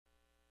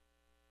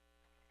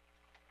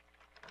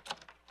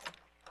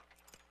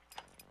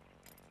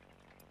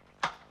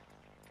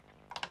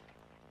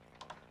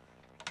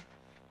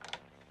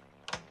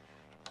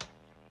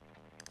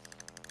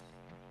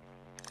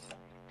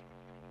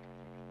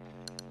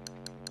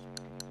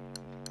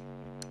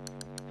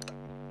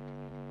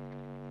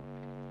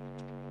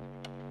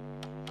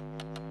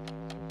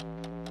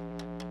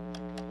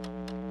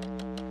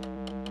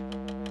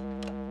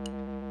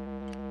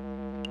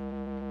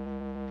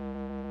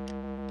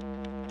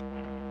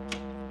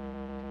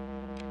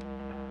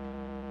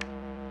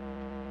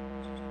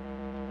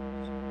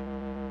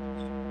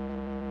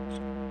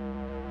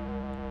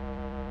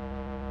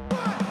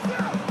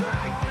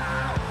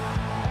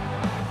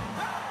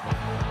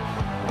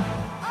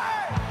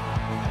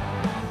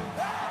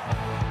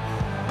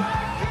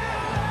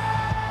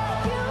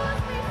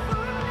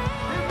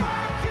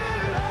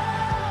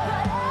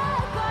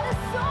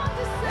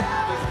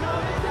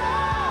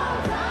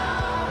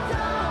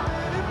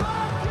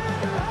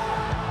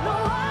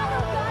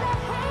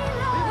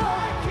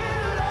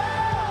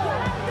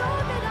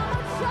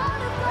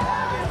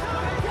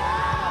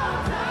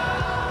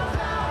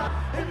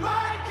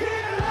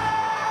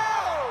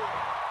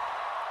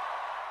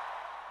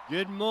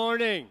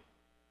morning.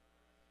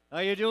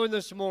 How you doing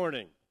this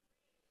morning?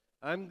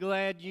 I'm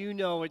glad you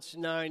know it's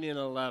 9 and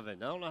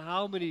 11. I don't know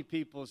how many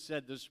people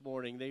said this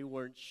morning they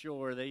weren't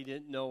sure. They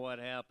didn't know what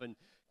happened.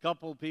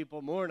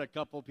 More than a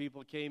couple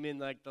people came in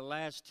like the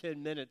last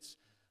 10 minutes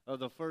of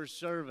the first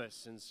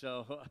service. And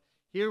so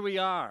here we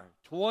are,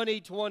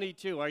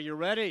 2022. Are you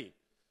ready?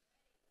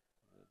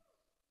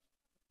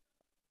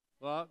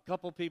 Well, a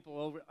couple people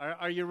over.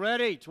 Are you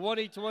ready?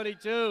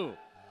 2022.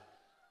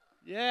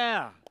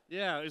 Yeah.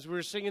 As we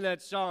were singing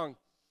that song,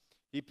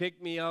 He picked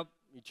me up,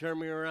 He turned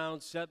me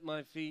around, set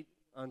my feet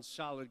on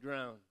solid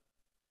ground.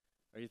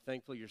 Are you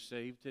thankful you're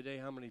saved today?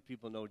 How many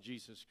people know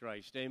Jesus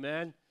Christ?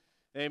 Amen?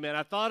 Amen.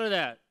 I thought of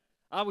that.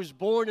 I was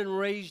born and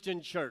raised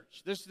in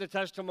church. This is the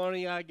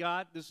testimony I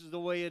got. This is the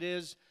way it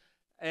is.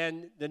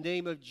 And the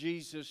name of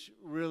Jesus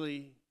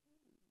really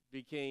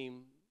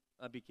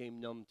I became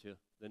numb to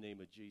the name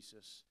of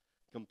Jesus,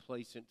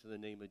 complacent to the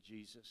name of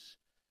Jesus.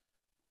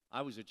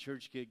 I was a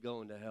church kid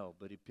going to hell,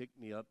 but He picked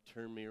me up,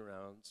 turned me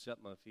around,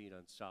 set my feet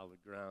on solid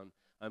ground.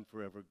 I'm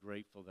forever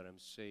grateful that I'm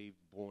saved,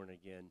 born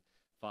again,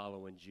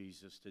 following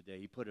Jesus today.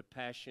 He put a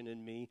passion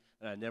in me,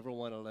 and I never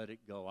want to let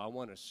it go. I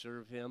want to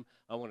serve Him.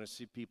 I want to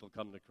see people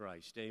come to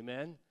Christ.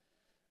 Amen?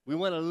 We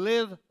want to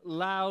live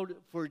loud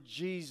for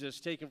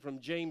Jesus, taken from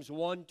James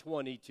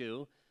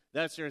 1:22.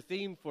 That's our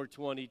theme for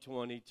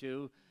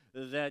 2022,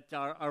 that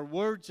our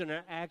words and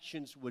our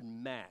actions would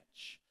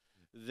match,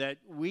 that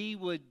we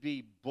would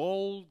be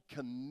bold,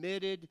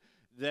 committed,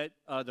 that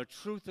the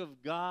truth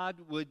of God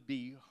would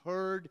be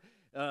heard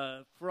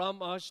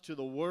from us to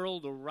the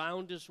world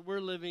around us.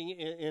 We're living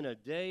in a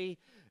day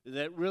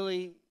that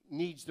really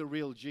needs the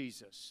real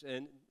Jesus,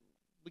 and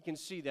we can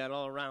see that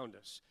all around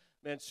us.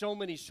 Man, so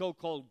many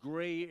so-called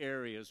gray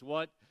areas.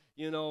 What,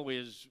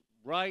 is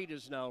right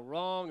is now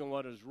wrong, and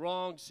what is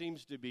wrong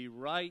seems to be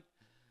right.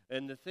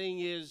 And the thing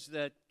is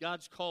that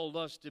God's called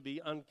us to be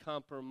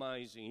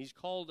uncompromising. He's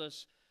called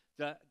us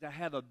to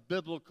have a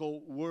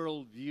biblical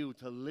worldview,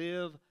 to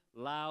live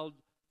loud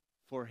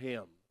for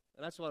Him.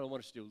 And that's what I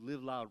want us to do,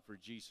 live loud for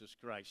Jesus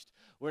Christ.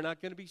 We're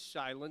not going to be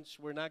silenced.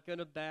 We're not going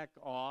to back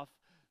off.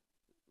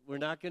 We're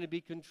not going to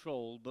be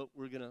controlled, but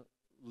we're going to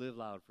live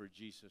loud for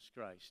Jesus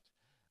Christ.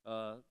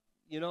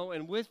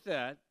 And with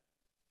that,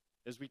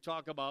 as we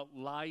talk about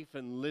life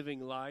and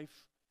living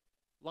life,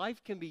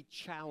 life can be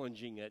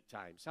challenging at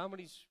times. How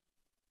many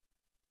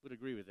would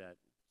agree with that?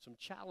 Some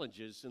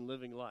challenges in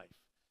living life.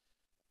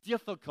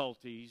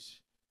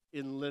 Difficulties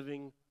in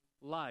living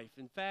life.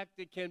 In fact,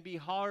 it can be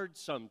hard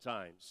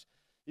sometimes.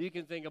 You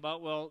can think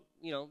about,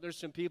 there's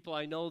some people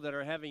I know that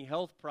are having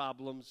health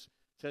problems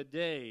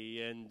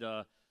today, and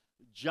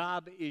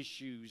job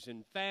issues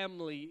and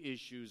family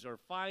issues or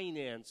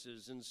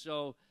finances. And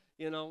so,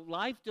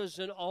 life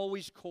doesn't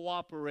always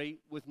cooperate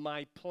with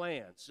my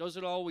plans.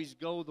 Doesn't always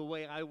go the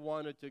way I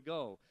want it to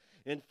go.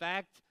 In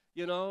fact,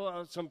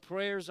 some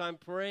prayers I'm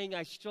praying,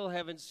 I still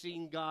haven't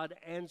seen God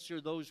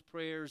answer those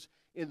prayers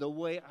in the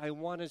way I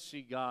want to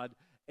see God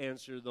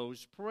answer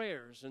those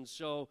prayers. And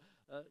so,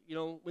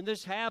 when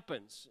this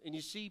happens and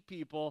you see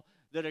people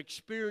that are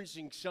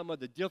experiencing some of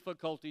the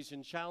difficulties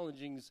and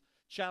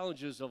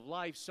challenges of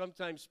life,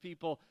 sometimes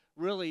people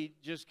really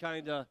just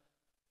kind of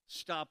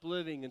stop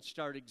living and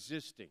start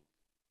existing.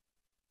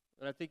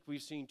 And I think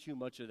we've seen too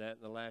much of that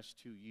in the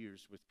last 2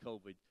 years with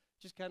COVID.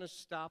 Just kind of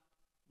stop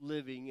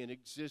living and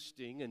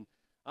existing. And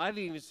I've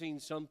even seen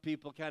some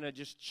people kind of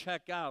just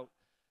check out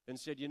and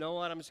said, you know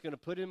what, I'm just going to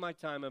put in my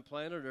time on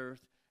planet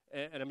Earth,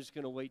 and I'm just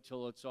going to wait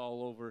till it's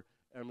all over,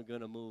 and I'm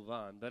going to move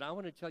on. But I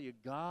want to tell you,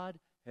 God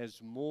has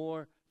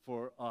more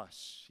for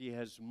us. He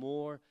has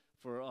more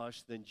for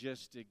us than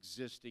just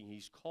existing.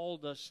 He's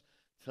called us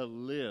to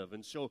live.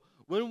 And so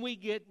when we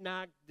get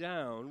knocked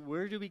down,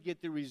 where do we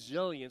get the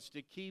resilience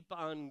to keep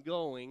on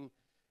going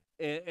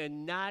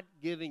and not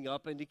giving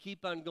up, and to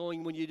keep on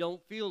going when you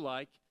don't feel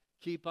like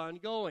keep on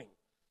going?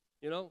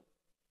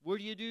 Where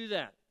do you do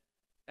that?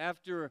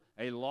 After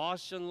a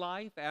loss in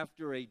life,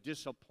 after a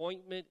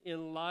disappointment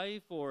in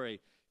life, or a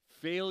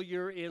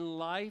failure in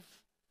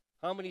life?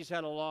 How many's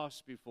had a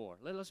loss before?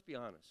 Let's be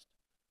honest.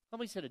 How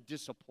many's had a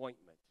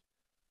disappointment?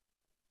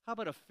 How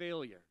about a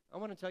failure? I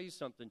want to tell you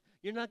something.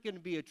 You're not going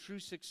to be a true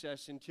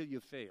success until you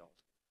failed.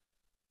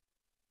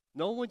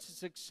 No one's a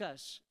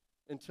success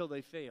until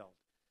they failed.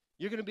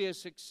 You're going to be a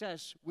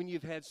success when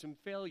you've had some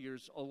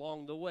failures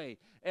along the way.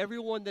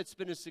 Everyone that's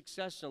been a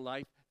success in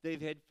life,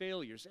 they've had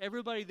failures.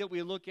 Everybody that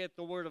we look at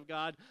the Word of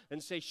God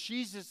and say,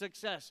 she's a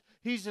success,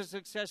 he's a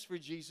success for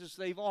Jesus,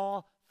 they've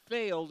all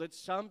failed at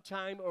some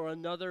time or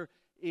another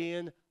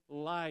in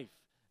life.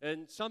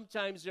 And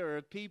sometimes there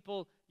are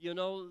people,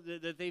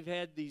 that they've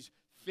had these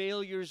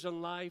failures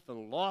in life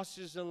and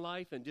losses in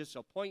life and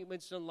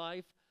disappointments in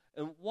life.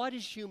 And what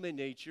is human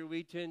nature?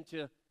 We tend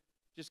to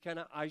just kind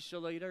of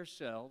isolate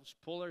ourselves,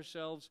 pull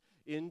ourselves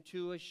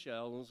into a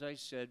shell. As I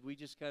said, we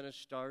just kind of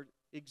start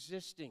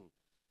existing.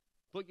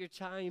 Put your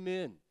time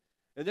in.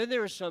 And then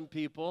there are some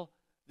people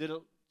that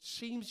it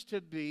seems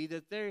to be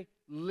that they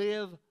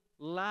live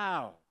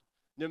loud.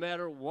 No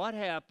matter what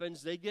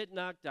happens, they get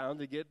knocked down,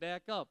 they get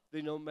back up.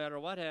 No matter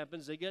what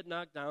happens, they get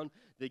knocked down,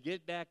 they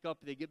get back up,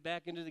 they get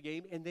back into the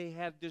game, and they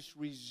have this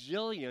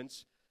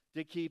resilience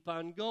to keep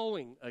on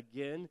going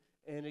again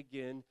and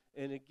again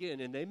and again.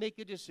 And they make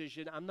a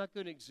decision, I'm not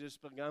going to exist,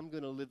 but I'm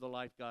going to live the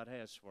life God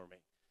has for me.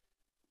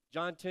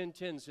 John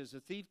 10:10 says, "The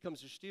thief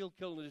comes to steal,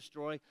 kill, and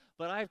destroy,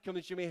 but I have come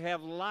that you may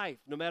have life,"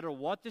 no matter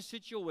what the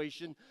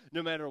situation,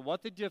 no matter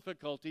what the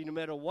difficulty, no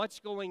matter what's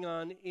going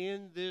on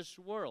in this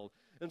world.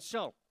 And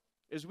so,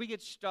 as we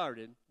get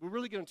started, we're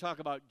really going to talk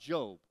about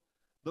Job.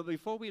 But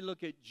before we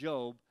look at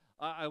Job,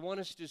 I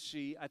want us to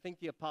see, I think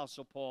the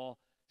Apostle Paul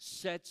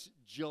sets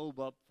Job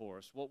up for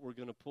us, what we're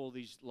going to pull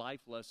these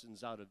life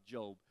lessons out of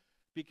Job.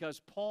 Because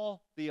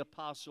Paul, the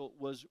Apostle,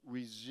 was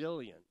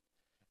resilient.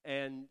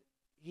 And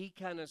he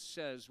kind of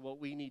says what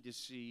we need to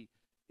see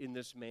in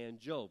this man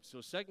Job. So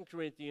 2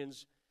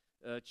 Corinthians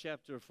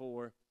chapter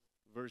 4,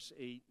 verse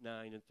 8,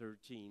 9, and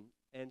 13,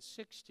 and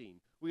 16.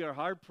 "We are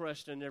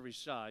hard-pressed on every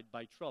side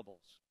by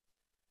troubles,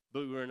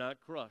 but we are not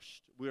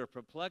crushed. We are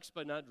perplexed,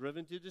 but not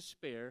driven to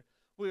despair.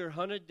 We are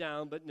hunted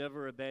down, but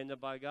never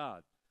abandoned by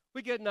God.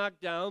 We get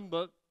knocked down,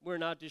 but we're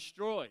not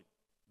destroyed.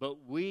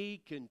 But we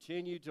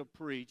continue to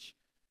preach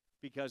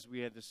because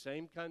we have the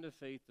same kind of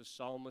faith the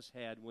psalmist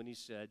had when he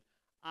said,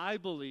 'I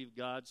believe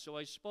God, so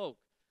I spoke.'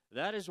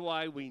 That is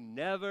why we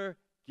never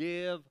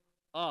give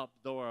up.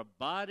 Though our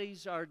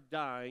bodies are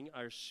dying,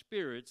 our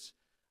spirits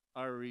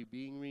are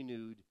being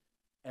renewed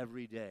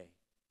every day."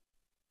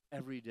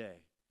 Every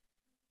day.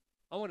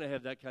 I want to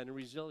have that kind of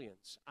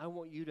resilience. I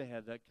want you to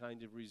have that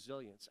kind of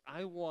resilience.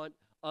 I want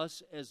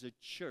us as a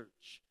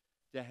church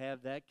to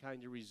have that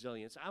kind of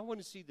resilience. I want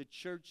to see the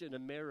church in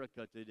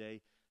America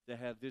today to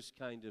have this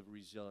kind of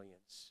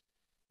resilience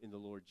in the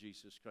Lord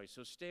Jesus Christ.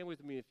 So stand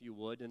with me if you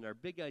would. And our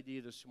big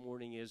idea this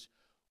morning is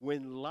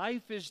when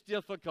life is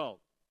difficult,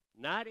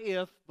 not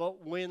if, but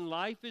when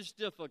life is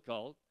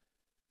difficult,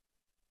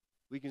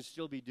 we can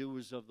still be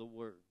doers of the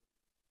word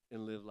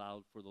and live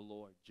loud for the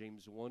Lord.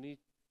 James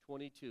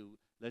 1:22,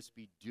 "Let's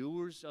be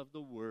doers of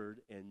the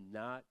word and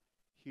not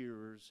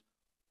hearers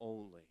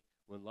only."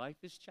 When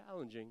life is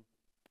challenging,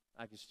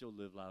 I can still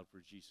live loud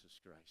for Jesus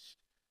Christ.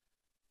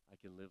 I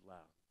can live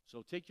loud.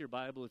 So take your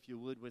Bible, if you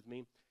would, with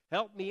me.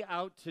 Help me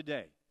out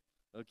today.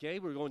 Okay,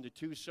 we're going to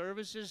 2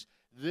 services.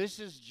 This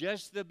is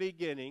just the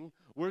beginning.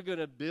 We're going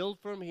to build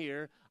from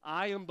here.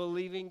 I am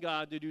believing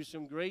God to do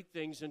some great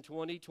things in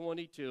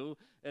 2022,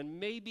 and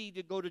maybe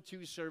to go to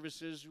 2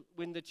 services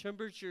when the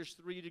temperature is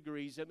 3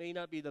 degrees. It may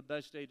not be the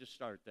best day to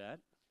start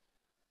that.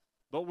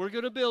 But we're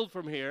going to build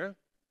from here,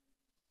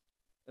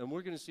 and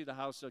we're going to see the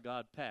house of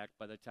God packed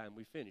by the time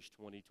we finish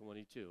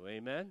 2022.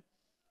 Amen?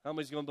 How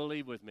many's going to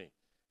believe with me?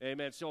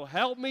 Amen. So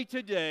help me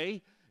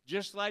today,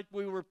 just like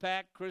we were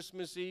packed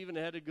Christmas Eve and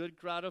had a good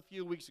crowd a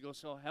few weeks ago.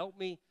 So help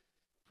me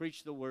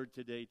preach the word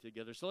today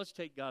together. So let's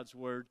take God's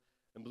word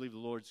and believe the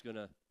Lord's going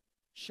to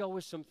show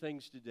us some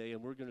things today,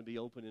 and we're going to be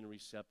open and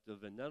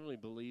receptive and not only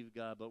believe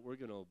God, but we're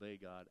going to obey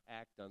God,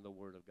 act on the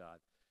word of God.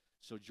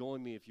 So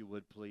join me if you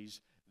would, please.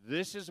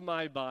 This is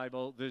my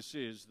Bible. This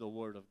is the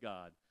word of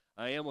God.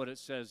 I am what it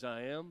says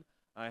I am.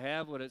 I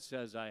have what it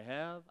says I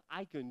have.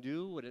 I can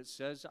do what it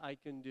says I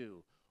can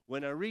do.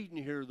 When I read and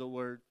hear the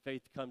word,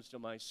 faith comes to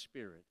my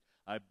spirit.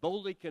 I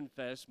boldly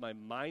confess, my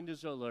mind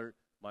is alert,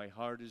 my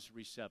heart is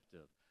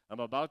receptive. I'm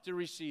about to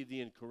receive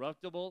the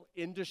incorruptible,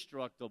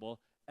 indestructible,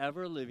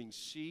 ever-living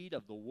seed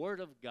of the Word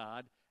of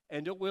God,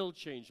 and it will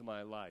change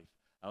my life.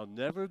 I'll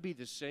never be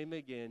the same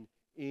again.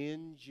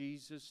 In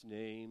Jesus'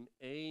 name,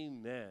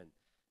 amen.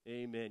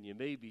 Amen. You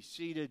may be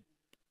seated.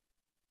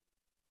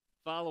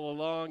 Follow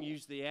along,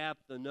 use the app,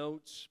 the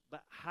notes.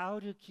 But how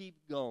to keep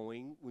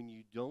going when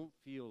you don't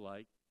feel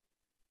like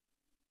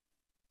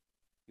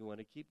you want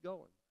to keep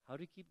going? How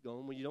to keep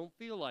going when you don't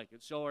feel like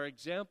it? So our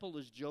example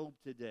is Job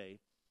today.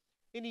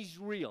 And he's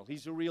real.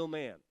 He's a real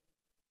man.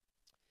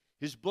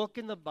 His book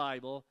in the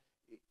Bible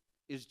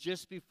is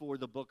just before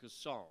the book of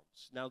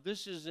Psalms. Now,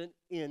 this isn't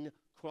in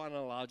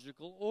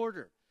chronological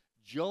order.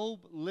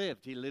 Job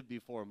lived. He lived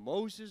before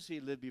Moses. He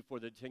lived before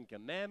the 10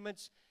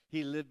 Commandments.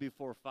 He lived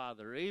before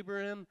Father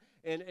Abraham.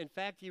 And in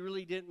fact, he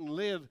really didn't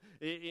live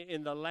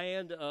in the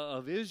land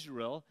of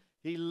Israel.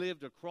 He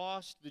lived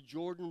across the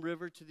Jordan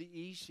River to the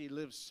east. He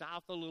lived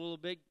south a little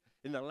bit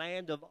in the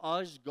land of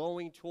Uz,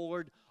 going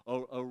toward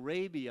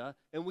Arabia.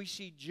 And we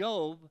see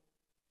Job,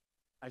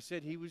 I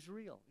said he was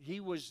real. He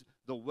was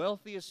the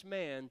wealthiest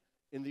man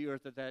in the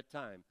earth at that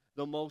time,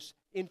 the most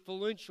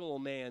influential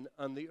man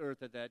on the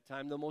earth at that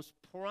time, the most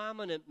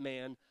prominent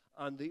man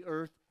on the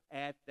earth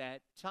at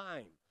that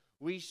time.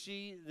 We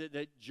see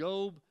that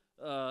Job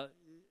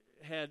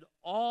had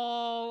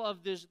all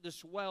of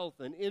this wealth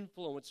and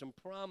influence and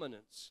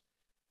prominence.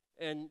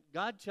 And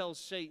God tells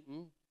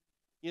Satan,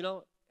 you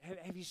know,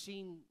 have you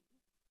seen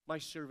my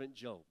servant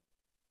Job?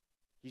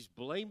 He's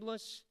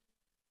blameless.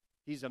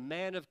 He's a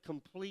man of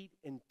complete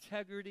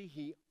integrity.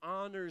 He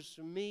honors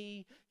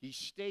me. He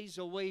stays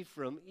away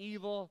from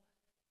evil.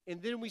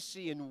 And then we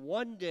see in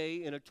one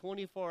day, in a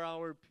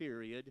 24-hour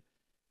period,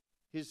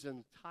 his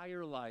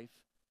entire life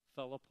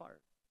fell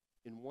apart.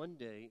 in one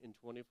day, in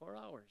 24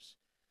 hours.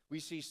 We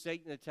see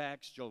Satan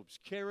attacks Job's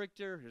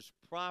character, his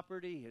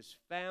property, his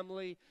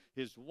family,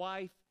 his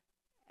wife,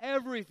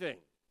 everything.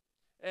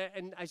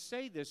 And I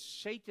say this,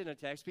 Satan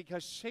attacks,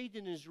 because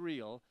Satan is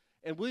real,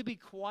 and we'd be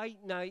quite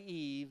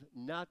naive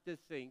not to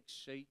think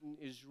Satan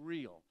is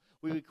real.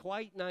 We'd be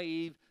quite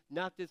naive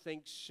not to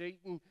think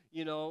Satan,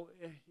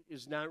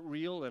 is not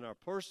real in our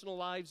personal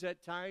lives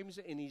at times,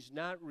 and he's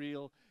not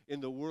real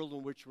in the world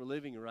in which we're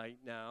living right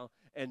now,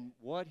 and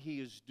what he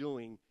is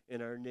doing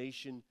in our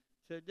nation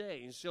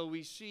today. And so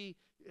we see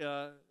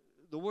the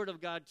Word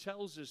of God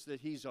tells us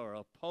that he's our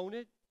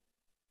opponent,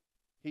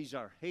 he's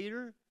our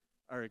hater,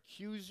 our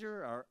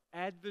accuser, our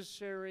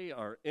adversary,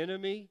 our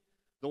enemy,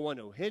 the one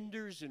who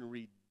hinders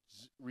and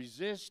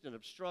resists and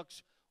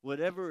obstructs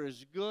whatever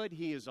is good.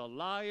 He is a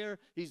liar,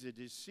 he's a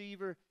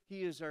deceiver,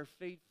 he is our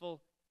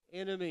faithful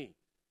enemy.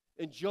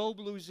 And Job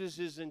loses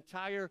his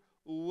entire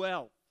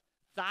wealth.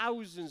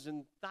 Thousands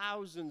and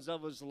thousands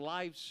of his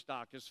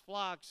livestock, his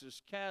flocks,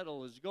 his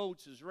cattle, his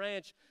goats, his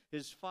ranch,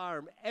 his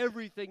farm,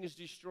 everything is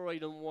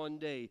destroyed in one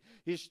day.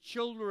 His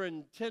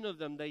children, 10 of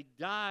them, they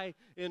die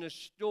in a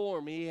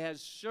storm. He has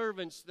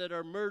servants that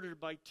are murdered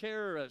by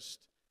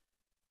terrorists.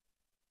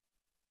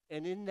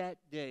 And in that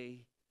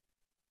day,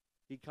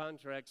 he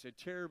contracts a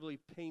terribly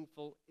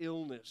painful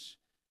illness.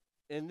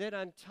 And then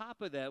on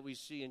top of that, we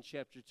see in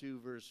chapter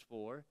 2, verse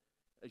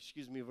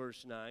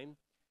 9,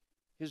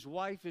 his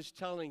wife is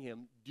telling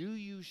him, do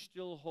you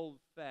still hold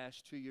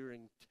fast to your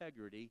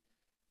integrity?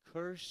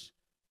 Curse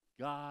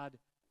God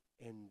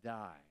and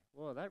die.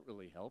 Well, that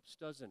really helps,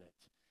 doesn't it?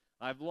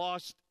 I've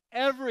lost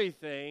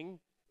everything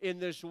in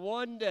this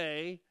one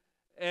day,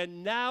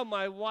 and now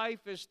my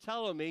wife is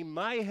telling me,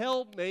 my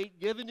helpmate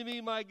given to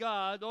me by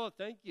God, oh,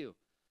 thank you.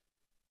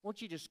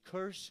 Won't you just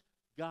curse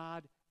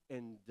God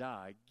and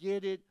die?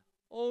 Get it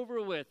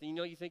over with.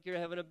 You think you're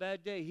having a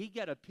bad day. He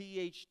got a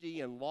PhD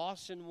in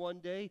loss in one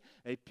day,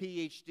 a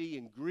PhD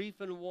in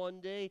grief in one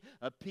day,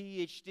 a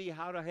PhD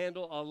how to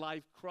handle a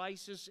life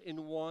crisis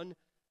in one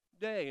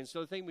day. And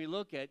so the thing we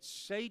look at,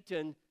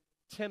 Satan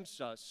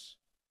tempts us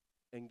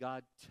and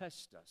God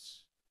tests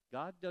us.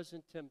 God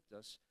doesn't tempt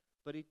us,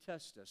 but he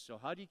tests us. So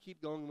how do you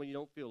keep going when you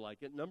don't feel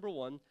like it? Number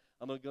one,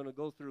 I'm going to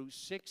go through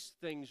 6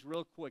 things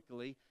real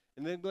quickly,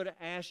 and then I'm going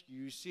to ask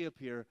you see up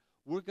here,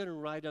 we're going to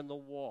write on the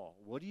wall,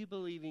 what are you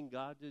believing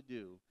God to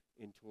do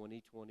in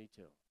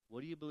 2022?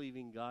 What are you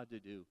believing God to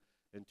do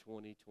in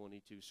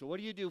 2022? So what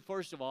do you do,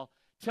 first of all?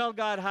 Tell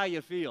God how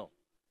you feel.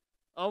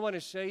 I want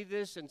to say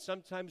this, and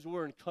sometimes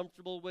we're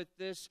uncomfortable with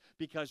this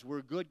because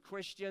we're good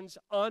Christians.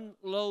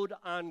 Unload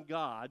on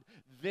God.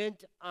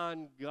 Vent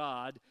on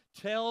God.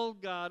 Tell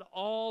God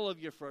all of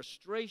your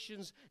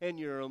frustrations and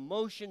your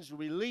emotions.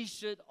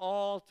 Release it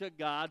all to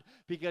God,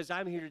 because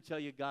I'm here to tell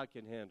you God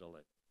can handle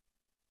it.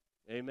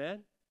 Amen?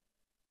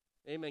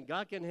 Amen.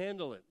 God can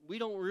handle it. We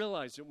don't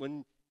realize it.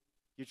 When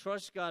you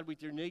trust God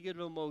with your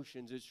negative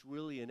emotions, it's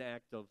really an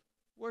act of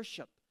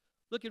worship.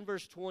 Look in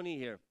verse 20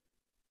 here.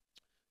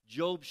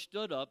 Job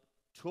stood up,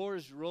 tore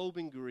his robe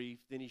in grief,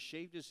 then he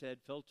shaved his head,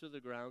 fell to the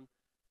ground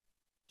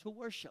to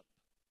worship.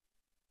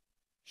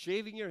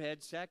 Shaving your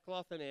head,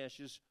 sackcloth and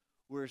ashes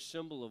were a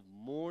symbol of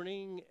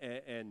mourning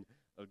and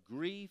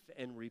grief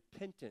and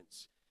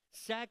repentance.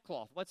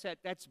 Sackcloth, what's that?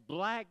 That's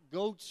black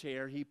goat's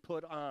hair he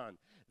put on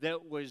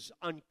that was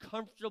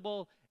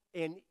uncomfortable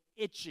and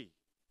itchy.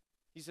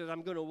 He says,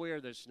 I'm going to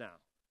wear this now,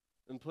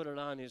 and put it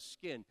on his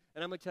skin.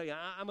 And I'm going to tell you,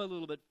 I'm a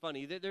little bit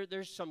funny.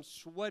 There's some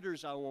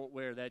sweaters I won't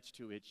wear that's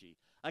too itchy.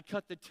 I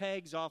cut the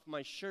tags off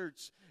my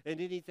shirts and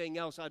anything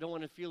else. I don't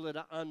want to feel it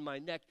on my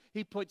neck.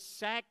 He puts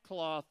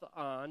sackcloth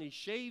on. He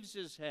shaves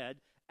his head.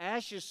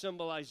 Ashes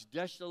symbolize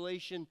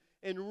desolation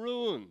and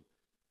ruin.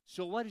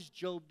 So what is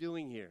Job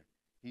doing here?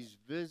 He's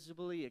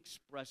visibly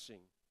expressing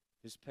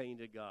his pain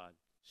to God.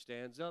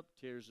 Stands up,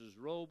 tears his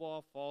robe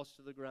off, falls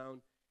to the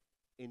ground,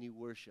 and he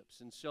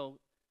worships. And so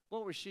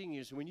what we're seeing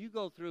is when you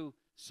go through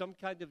some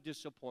kind of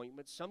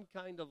disappointment, some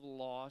kind of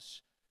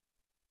loss,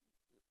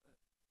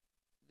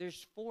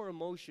 there's 4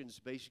 emotions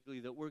basically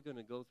that we're going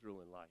to go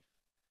through in life.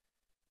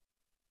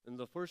 And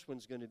the first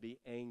one's going to be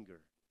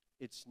anger.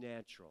 It's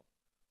natural.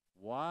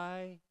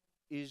 Why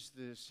is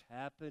this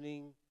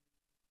happening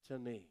to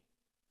me?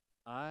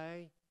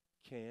 I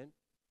can't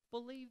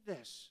believe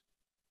this.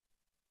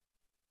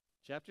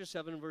 Chapter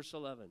 7, verse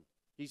 11.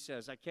 He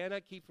says, I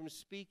cannot keep from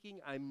speaking.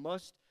 I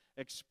must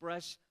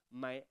express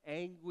my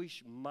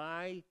anguish.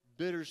 My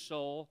bitter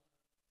soul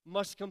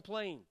must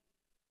complain.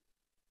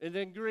 And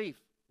then grief.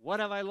 What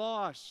have I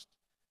lost?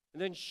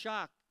 And then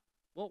shock.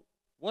 Well,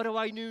 what do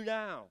I do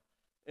now?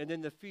 And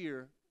then the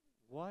fear.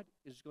 What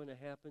is going to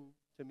happen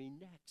to me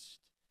next?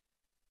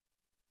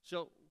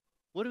 So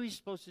what are we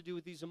supposed to do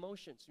with these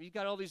emotions? You've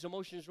got all these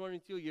emotions running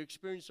through. You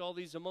experience all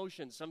these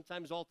emotions,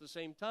 sometimes all at the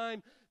same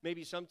time,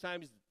 maybe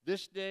sometimes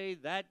this day,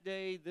 that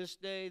day, this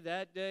day,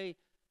 that day.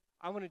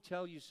 I want to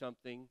tell you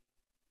something.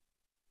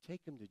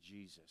 Take them to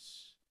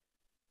Jesus.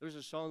 There was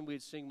a song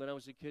we'd sing when I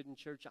was a kid in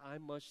church. I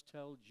must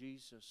tell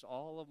Jesus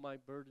all of my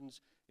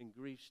burdens and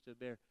griefs to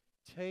bear.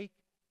 Take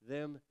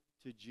them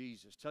to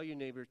Jesus. Tell your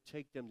neighbor,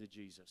 take them to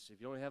Jesus.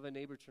 If you don't have a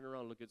neighbor, turn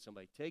around and look at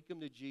somebody. Take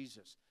them to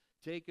Jesus.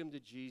 Take them to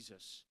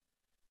Jesus.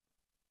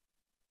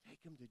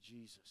 Take them to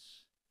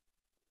Jesus.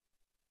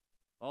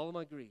 All of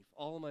my grief,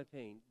 all of my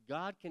pain.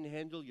 God can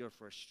handle your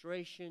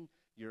frustration,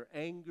 your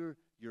anger,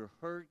 your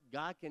hurt.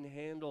 God can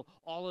handle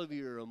all of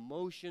your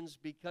emotions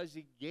because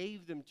He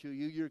gave them to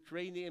you. You're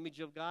creating the image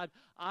of God.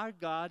 Our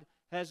God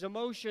has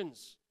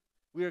emotions.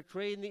 We are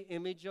creating the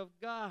image of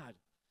God.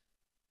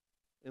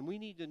 And we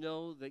need to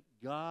know that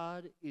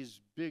God is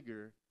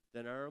bigger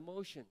than our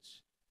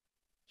emotions.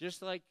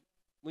 Just like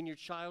when your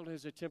child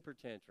has a temper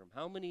tantrum.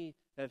 How many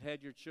have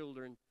had your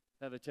children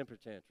have a temper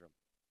tantrum?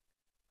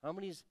 How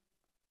many's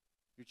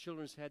your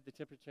children's had the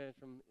temper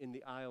tantrum in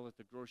the aisle at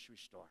the grocery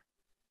store?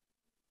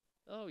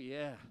 Oh,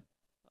 yeah.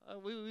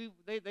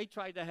 They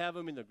tried to have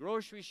them in the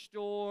grocery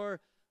store.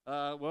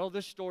 Well,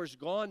 this store's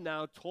gone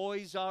now.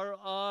 Toys R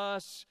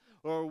Us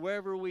or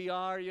wherever we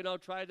are,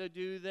 try to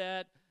do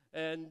that.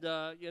 And,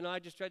 I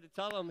just tried to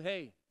tell them,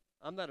 hey,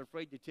 I'm not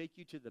afraid to take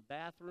you to the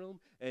bathroom,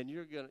 and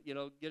you're going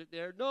to, get it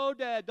there. No,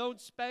 Dad, don't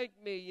spank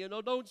me,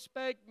 don't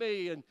spank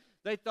me. And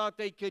they thought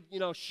they could,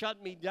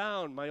 shut me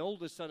down, my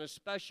oldest son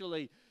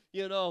especially.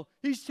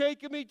 He's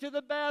taking me to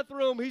the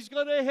bathroom. He's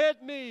going to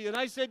hit me. And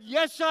I said,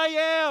 yes, I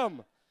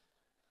am.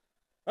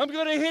 I'm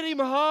going to hit him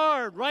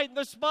hard, right in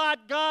the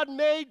spot God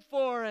made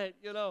for it,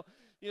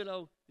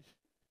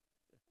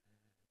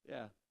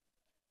 Yeah.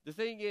 The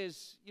thing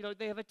is,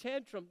 they have a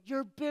tantrum.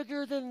 You're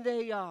bigger than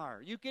they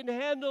are. You can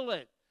handle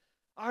it.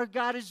 Our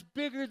God is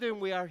bigger than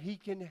we are. He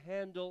can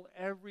handle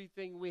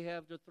everything we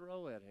have to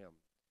throw at Him.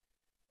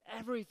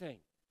 Everything.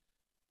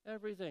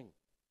 Everything.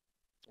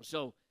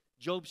 So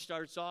Job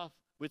starts off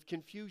with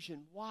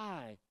confusion.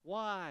 Why?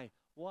 Why?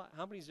 Why?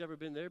 How many's ever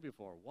been there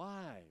before?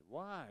 Why?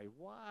 Why?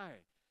 Why?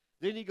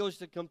 Then he goes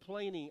to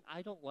complaining.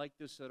 I don't like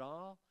this at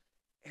all.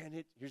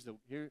 And here's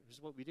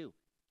what we do.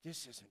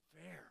 This isn't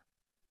fair.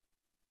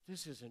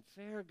 This isn't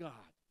fair, God.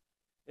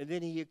 And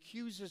then he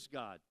accuses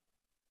God.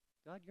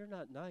 God, you're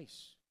not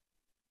nice.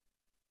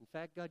 In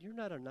fact, God, you're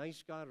not a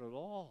nice God at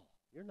all.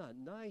 You're not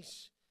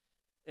nice.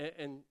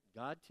 And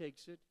God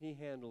takes it. He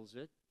handles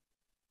it.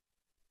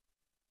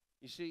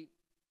 You see,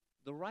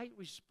 the right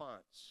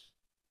response,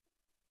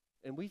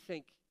 and we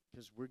think,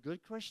 because we're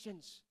good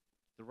Christians,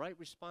 the right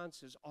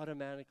response is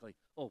automatically,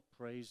 oh,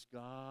 praise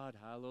God,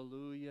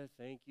 hallelujah,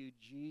 thank you,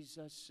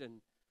 Jesus.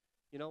 And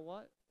you know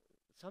what?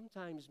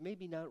 Sometimes,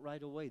 maybe not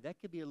right away. That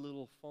could be a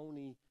little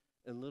phony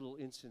and a little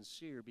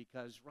insincere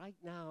because right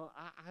now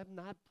I'm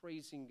not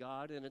praising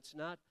God and it's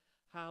not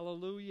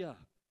hallelujah.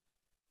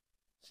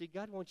 See,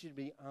 God wants you to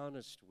be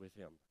honest with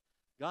Him.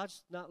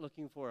 God's not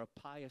looking for a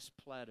pious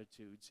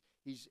platitudes.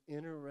 He's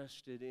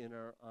interested in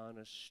our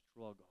honest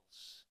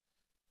struggles.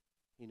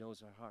 He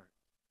knows our heart.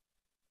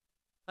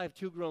 I have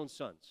two grown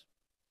sons.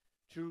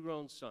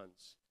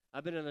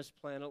 I've been on this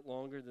planet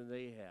longer than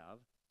they have.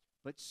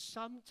 But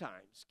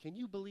sometimes, can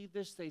you believe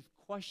this? They've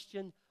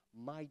questioned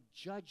my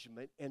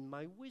judgment and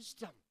my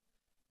wisdom.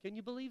 Can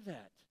you believe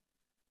that?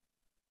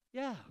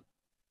 Yeah.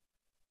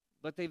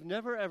 But they've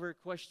never, ever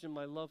questioned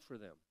my love for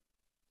them.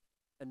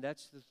 And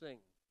that's the thing.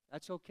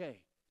 That's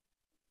okay.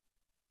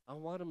 I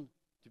want them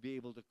to be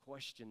able to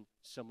question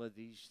some of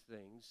these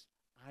things.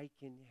 I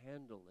can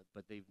handle it.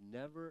 But they've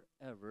never,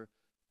 ever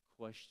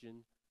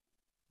questioned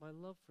my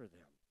love for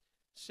them.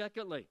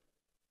 Secondly,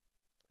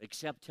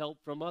 accept help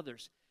from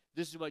others.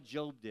 This is what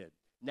Job did.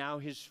 Now,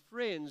 his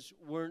friends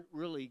weren't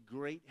really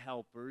great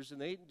helpers, and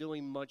they ain't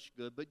doing much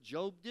good, but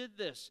Job did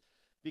this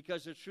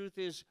because the truth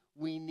is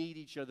we need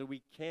each other.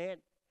 We can't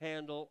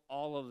handle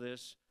all of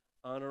this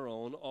on our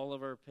own, all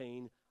of our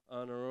pain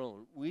on our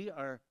own. We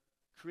are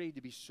created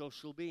to be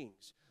social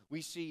beings.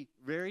 We see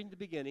very in the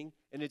beginning,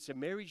 and it's a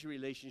marriage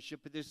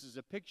relationship, but this is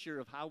a picture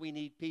of how we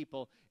need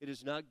people. It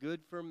is not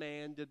good for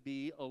man to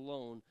be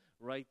alone.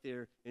 Right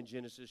there in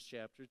Genesis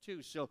chapter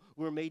 2. So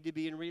we're made to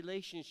be in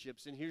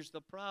relationships. And here's the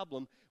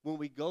problem. When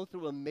we go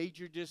through a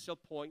major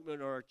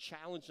disappointment or a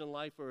challenge in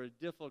life or a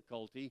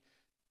difficulty,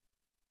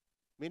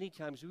 many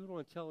times we don't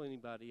want to tell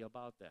anybody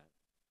about that.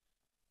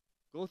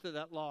 Go through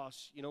that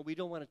loss, we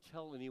don't want to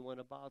tell anyone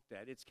about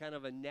that. It's kind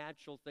of a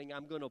natural thing.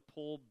 I'm going to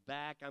pull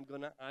back. I'm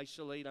going to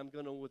isolate. I'm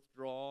going to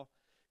withdraw.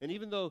 And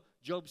even though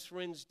Job's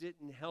friends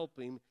didn't help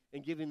him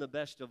and give him the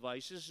best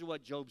advice, this is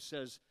what Job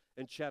says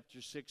in chapter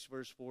 6,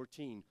 verse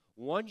 14.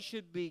 One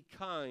should be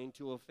kind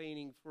to a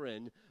fainting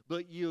friend,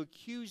 but you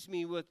accuse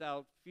me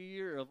without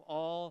fear of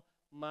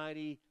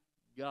Almighty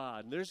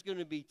God. And there's going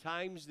to be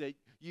times that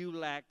you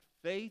lack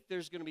faith.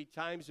 There's going to be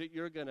times that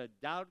you're going to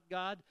doubt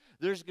God.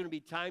 There's going to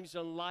be times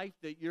in life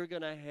that you're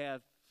going to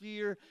have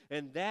fear,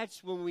 and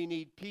that's when we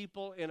need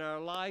people in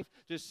our life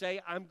to say,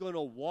 I'm going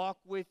to walk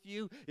with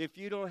you. If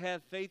you don't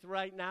have faith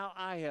right now,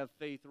 I have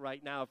faith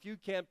right now. If you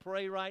can't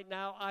pray right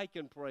now, I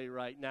can pray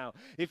right now.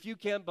 If you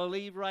can't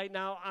believe right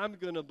now, I'm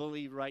going to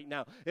believe right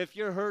now. If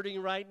you're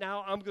hurting right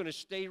now, I'm going to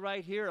stay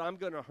right here. I'm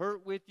going to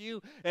hurt with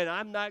you, and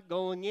I'm not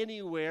going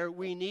anywhere.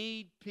 We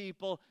need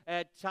people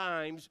at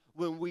times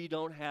when we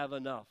don't have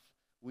enough.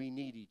 We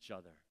need each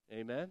other.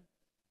 Amen?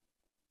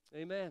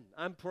 Amen.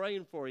 I'm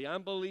praying for you.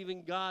 I'm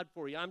believing God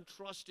for you. I'm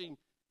trusting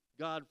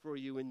God for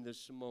you in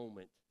this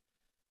moment.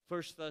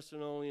 1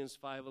 Thessalonians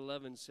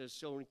 5:11 says,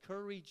 so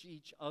encourage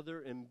each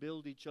other and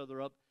build each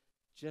other up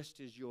just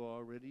as you're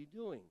already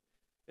doing.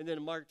 And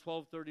then Mark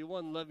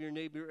 12:31, love your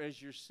neighbor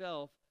as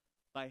yourself.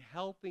 By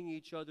helping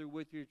each other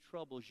with your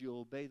troubles, you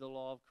obey the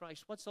law of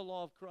Christ. What's the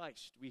law of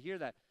Christ? We hear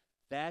that.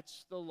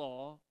 That's the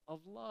law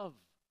of love.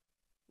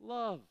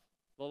 Love,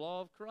 the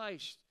law of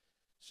Christ.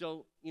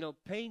 So,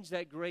 pain's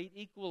that great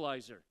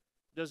equalizer.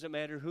 Doesn't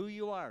matter who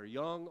you are,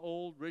 young,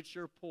 old, rich,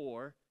 or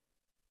poor.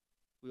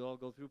 We all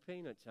go through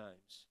pain at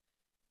times.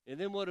 And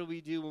then what do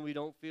we do when we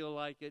don't feel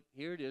like it?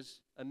 Here it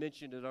is. I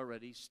mentioned it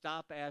already.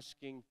 Stop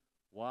asking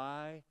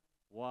why.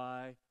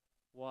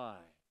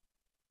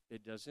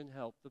 It doesn't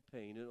help the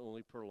pain. It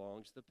only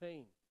prolongs the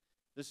pain.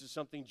 This is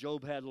something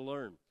Job had to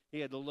learn. He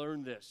had to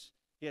learn this.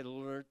 He had to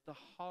learn it the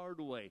hard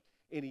way.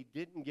 And he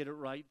didn't get it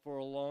right for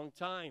a long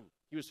time.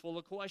 He was full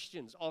of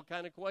questions, all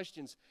kind of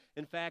questions.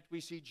 In fact, we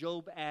see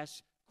Job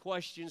ask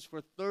questions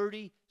for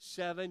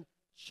 37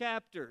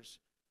 chapters.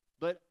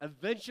 But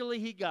eventually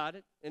he got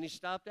it, and he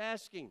stopped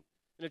asking.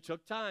 And it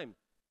took time.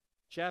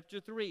 Chapter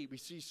 3, we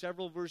see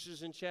several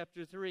verses in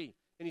chapter 3.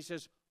 And he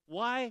says,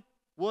 why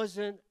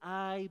wasn't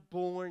I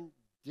born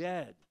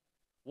dead?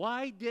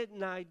 Why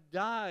didn't I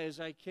die as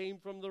I came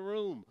from the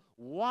womb?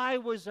 Why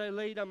was I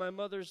laid on my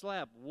mother's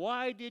lap?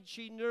 Why did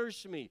she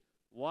nurse me?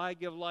 Why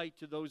give light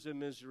to those in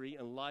misery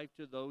and life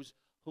to those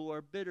who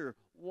are bitter?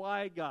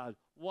 Why, God?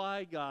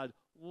 Why, God?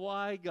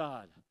 Why,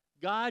 God?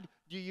 God,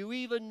 do you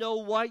even know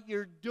what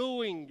you're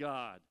doing,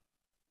 God?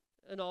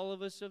 And all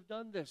of us have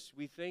done this.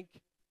 We think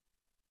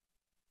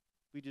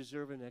we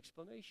deserve an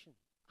explanation.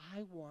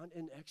 I want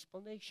an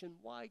explanation.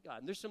 Why, God?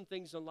 And there's some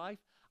things in life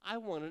I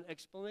want an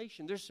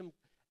explanation. There's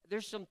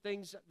some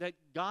things that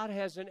God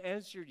hasn't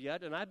answered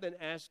yet, and I've been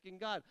asking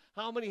God.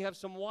 How many have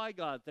some why,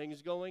 God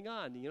things going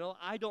on?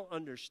 I don't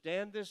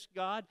understand this,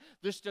 God.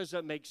 This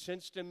doesn't make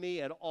sense to me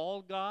at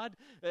all, God.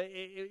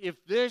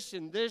 If this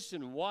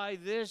and why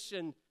this,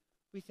 and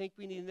we think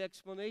we need an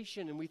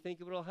explanation, and we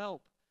think it will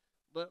help.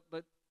 But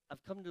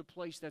I've come to a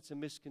place that's a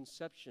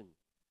misconception.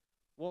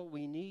 What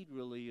we need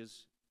really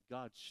is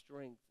God's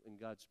strength and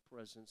God's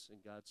presence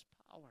and God's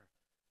power.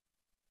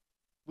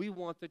 We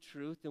want the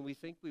truth, and we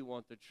think we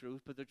want the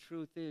truth, but the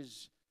truth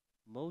is,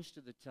 most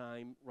of the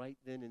time, right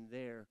then and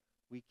there,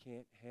 we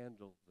can't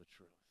handle the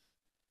truth.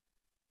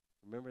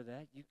 Remember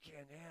that? You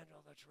can't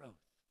handle the truth.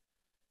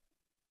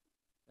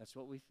 That's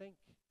what we think.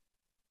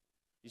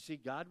 You see,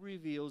 God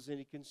reveals and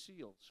He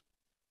conceals.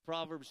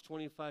 Proverbs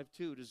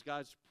 25:2, it is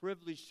God's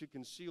privilege to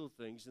conceal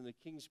things and the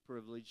king's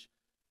privilege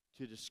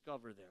to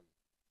discover them.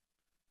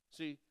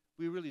 See,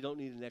 we really don't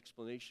need an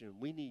explanation.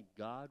 We need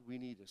God. We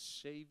need a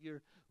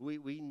Savior.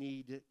 We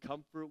need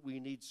comfort. We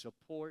need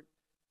support.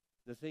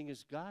 The thing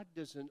is, God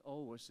doesn't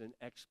owe us an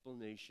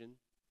explanation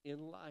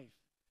in life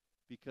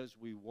because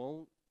we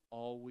won't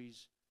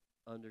always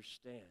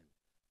understand.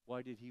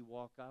 Why did He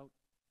walk out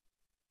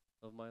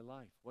of my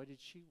life? Why did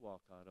she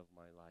walk out of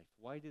my life?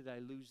 Why did I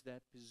lose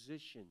that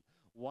position?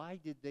 Why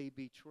did they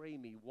betray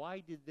me? Why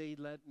did they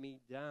let me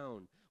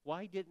down?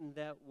 Why didn't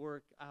that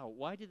work out?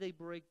 Why did they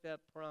break that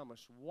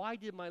promise? Why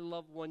did my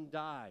loved one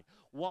die?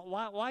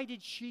 Why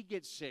did she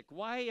get sick?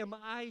 Why am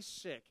I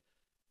sick?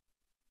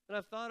 And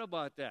I've thought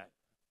about that.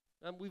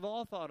 We've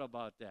all thought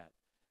about that.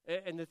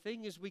 And the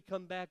thing is, we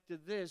come back to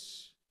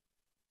this.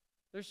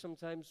 There's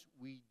sometimes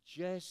we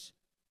just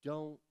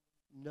don't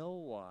know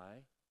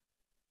why.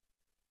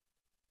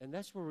 And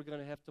that's where we're going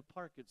to have to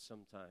park it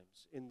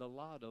sometimes, in the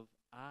lot of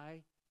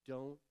I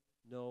don't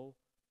know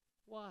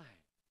why.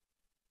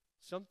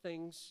 Some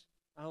things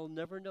I'll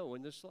never know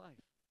in this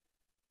life.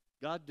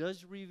 God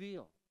does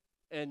reveal,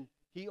 and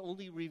He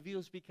only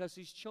reveals because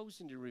He's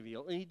chosen to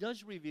reveal. And He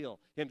does reveal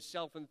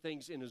Himself and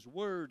things in His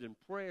Word and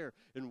prayer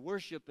and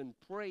worship and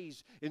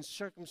praise, in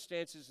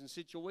circumstances and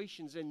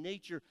situations and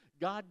nature.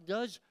 God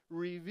does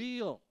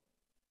reveal,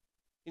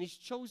 and He's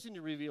chosen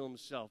to reveal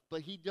Himself,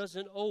 but He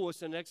doesn't owe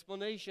us an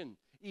explanation,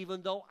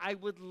 even though I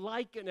would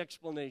like an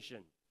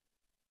explanation.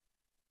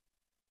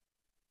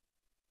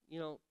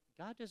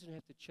 God doesn't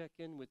have to check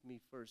in with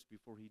me first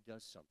before He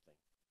does something.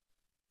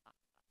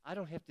 I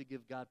don't have to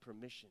give God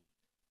permission.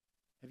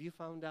 Have you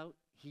found out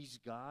He's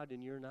God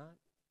and you're not?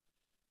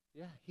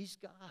 Yeah, He's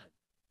God.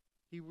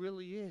 He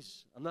really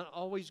is. I'm not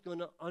always going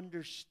to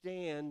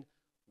understand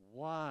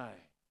why.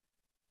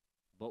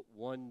 But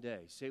one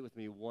day, say it with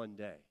me, one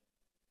day.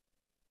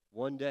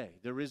 One day,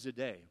 there is a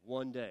day.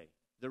 One day,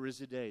 there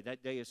is a day.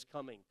 That day is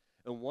coming.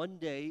 And one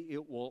day,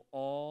 it will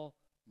all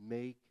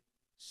make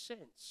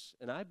sense.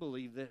 And I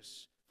believe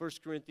this. 1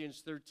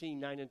 Corinthians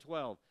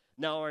 13:9-12.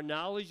 Now our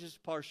knowledge is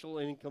partial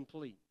and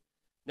incomplete.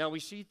 Now we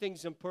see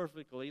things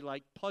imperfectly,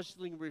 like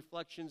puzzling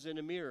reflections in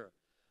a mirror.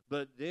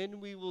 But then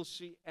we will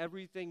see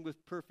everything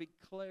with perfect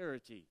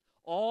clarity.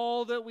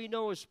 All that we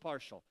know is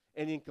partial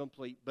and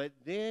incomplete. But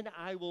then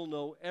I will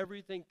know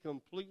everything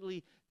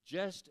completely,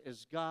 just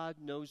as God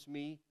knows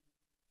me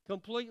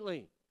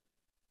completely.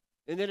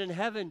 And then in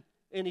heaven,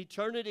 in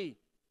eternity,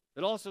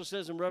 It also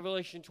says in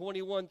Revelation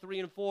 21, 3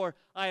 and 4,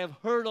 I have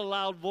heard a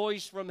loud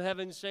voice from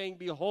heaven saying,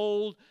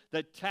 Behold,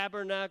 the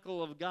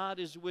tabernacle of God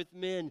is with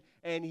men,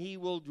 and he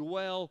will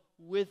dwell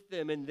with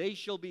them, and they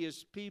shall be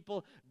his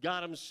people.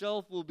 God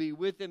himself will be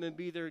with them and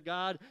be their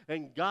God,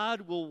 and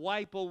God will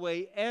wipe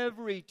away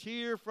every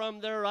tear from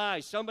their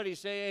eyes. Somebody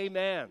say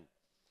amen.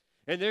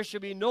 And there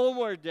shall be no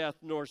more death,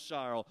 nor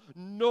sorrow,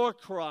 nor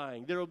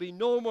crying. There will be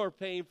no more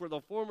pain, for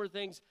the former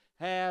things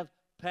have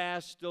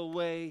passed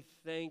away.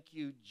 Thank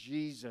you,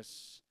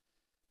 Jesus.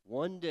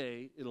 One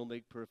day it'll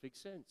make perfect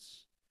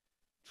sense.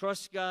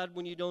 Trust God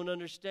when you don't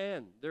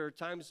understand. There are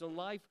times in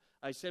life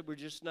I said we're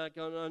just not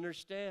going to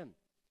understand.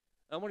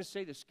 I want to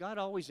say this. God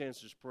always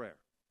answers prayer.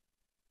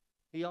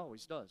 He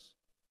always does.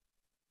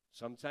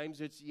 Sometimes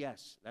it's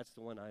yes. That's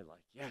the one I like.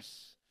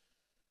 Yes.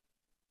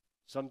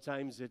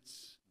 Sometimes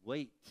it's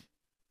wait.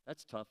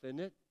 That's tough,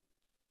 isn't it?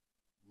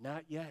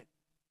 Not yet.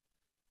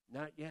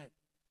 Not yet.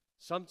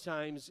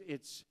 Sometimes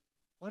it's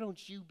why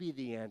don't you be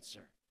the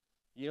answer?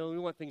 You know, we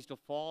want things to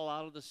fall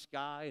out of the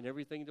sky and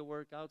everything to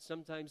work out.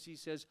 Sometimes he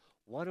says,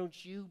 why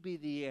don't you be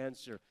the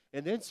answer?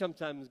 And then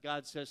sometimes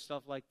God says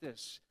stuff like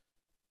this.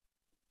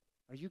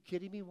 Are you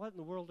kidding me? What in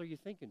the world are you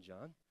thinking,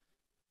 John?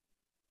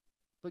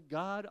 But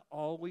God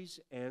always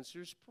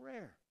answers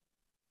prayer.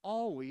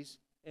 Always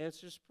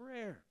answers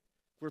prayer.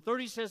 For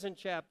 37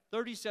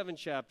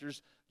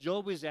 chapters,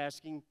 Job is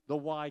asking the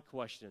why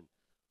question.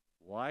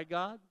 Why,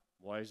 God?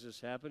 Why is this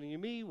happening to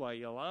me? Why are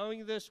you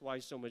allowing this? Why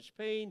so much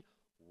pain?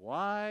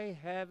 Why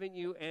haven't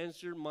you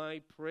answered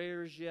my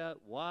prayers yet?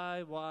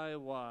 Why?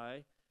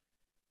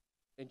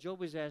 And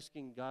Job is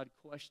asking God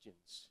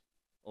questions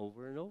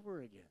over and over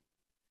again.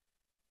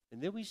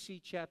 And then we see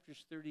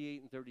chapters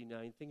 38 and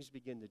 39, things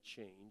begin to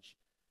change.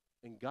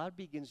 And God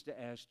begins to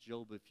ask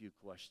Job a few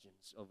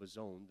questions of his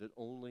own that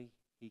only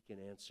he can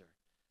answer.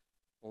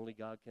 Only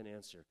God can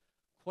answer.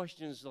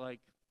 Questions like,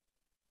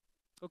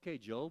 okay,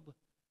 Job,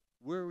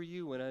 where were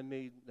you when I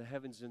made the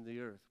heavens and the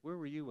earth? Where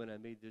were you when I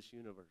made this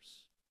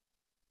universe?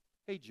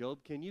 Hey,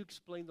 Job, can you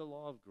explain the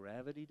law of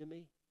gravity to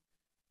me?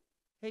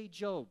 Hey,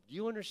 Job, do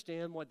you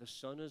understand why the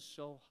sun is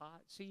so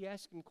hot? See, you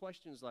ask him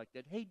questions like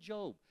that. Hey,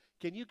 Job,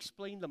 can you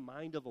explain the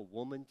mind of a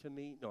woman to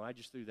me? No, I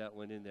just threw that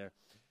one in there.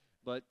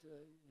 But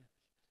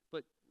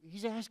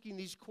he's asking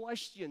these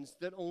questions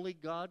that only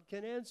God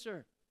can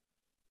answer.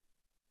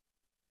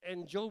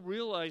 And Job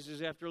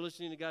realizes after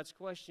listening to God's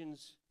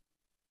questions,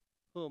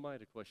 who am I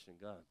to question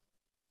God?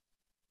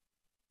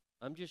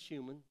 I'm just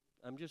human.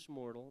 I'm just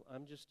mortal.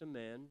 I'm just a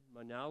man.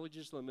 My knowledge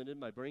is limited.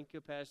 My brain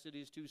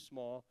capacity is too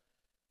small.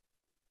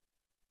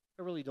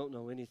 I really don't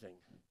know anything.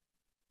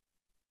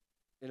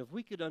 And if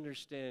we could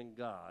understand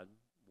God,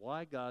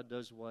 why God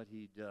does what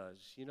he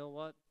does, you know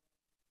what?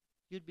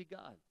 You'd be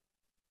God.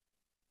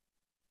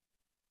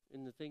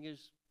 And the thing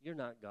is, you're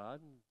not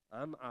God.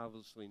 I'm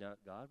obviously not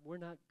God. We're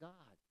not God.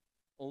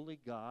 Only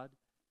God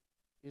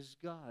is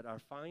God. Our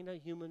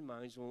finite human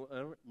minds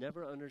will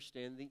never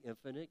understand the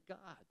infinite God.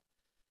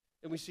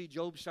 And we see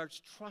Job starts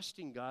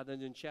trusting God,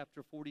 and in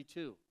chapter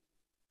 42.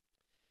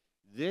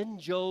 Then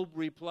Job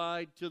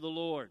replied to the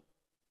Lord,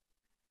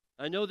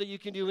 I know that you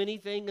can do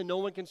anything and no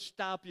one can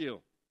stop you.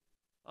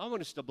 I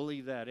want us to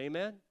believe that,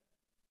 amen?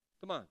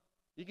 Come on.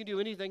 You can do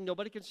anything,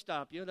 nobody can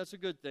stop you. That's a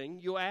good thing.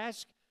 You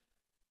ask,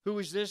 who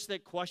is this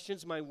that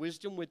questions my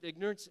wisdom with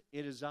ignorance?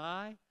 It is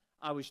I.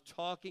 I was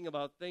talking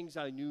about things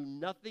I knew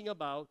nothing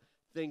about,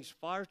 things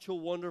far too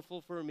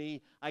wonderful for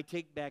me. I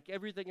take back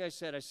everything I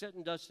said. I sit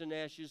in dust and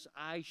ashes.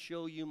 I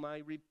show you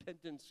my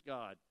repentance,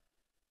 God.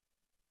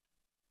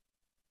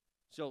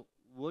 So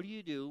what do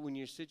you do when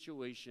your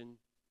situation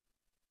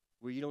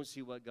where you don't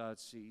see what God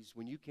sees,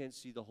 when you can't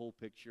see the whole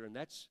picture? And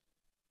that's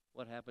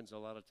what happens a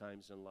lot of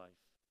times in life.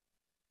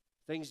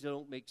 Things that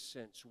don't make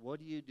sense. What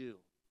do?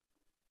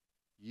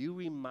 You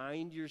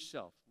remind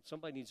yourself.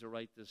 Somebody needs to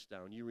write this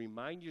down. You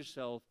remind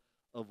yourself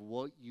of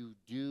what you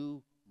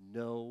do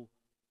know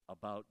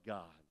about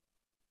God.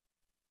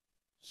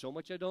 So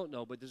much I don't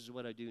know, but this is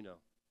what I do know.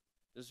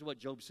 This is what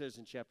Job says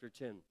in chapter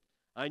 10.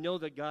 I know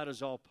that God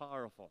is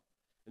all-powerful.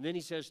 And then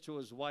he says to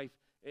his wife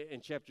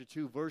in chapter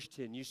 2, verse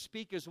 10, you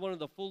speak as one of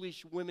the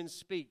foolish women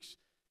speaks.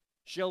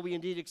 Shall we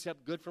indeed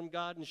accept good from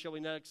God, and shall we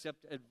not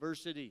accept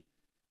adversity?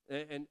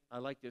 And I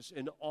like this.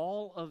 In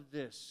all of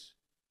this,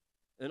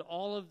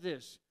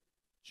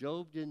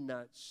 Job did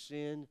not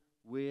sin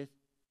with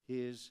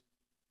his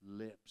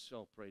lips.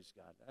 Oh, praise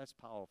God. That's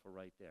powerful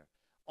right there.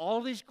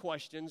 All these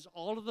questions,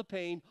 all of the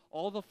pain,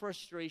 all the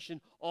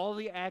frustration, all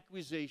the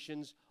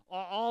accusations,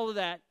 all of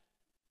that,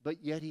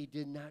 but yet he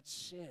did not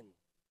sin.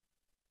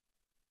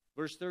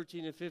 Verse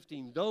 13 and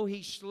 15, though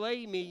he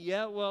slay me,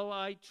 yet will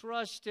I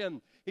trust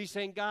him. He's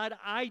saying, God,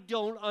 I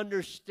don't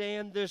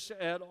understand this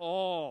at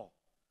all.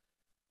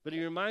 But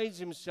he reminds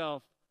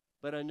himself,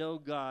 but I know,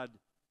 God,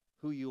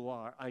 who you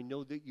are. I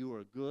know that you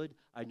are good.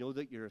 I know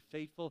that you're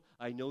faithful.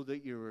 I know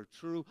that you're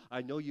true.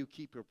 I know you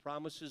keep your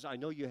promises. I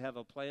know you have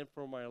a plan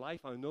for my life.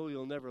 I know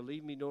you'll never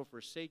leave me nor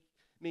forsake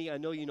me. I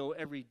know you know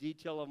every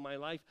detail of my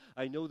life.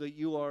 I know that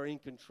you are in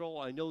control.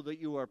 I know that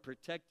you are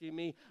protecting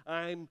me.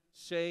 I'm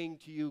saying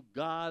to you,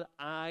 God,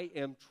 I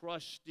am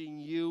trusting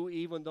you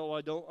even though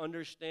I don't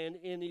understand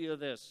any of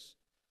this.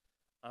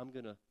 I'm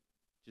going to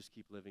just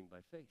keep living by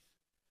faith.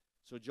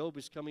 So Job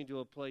is coming to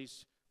a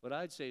place, what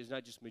I'd say is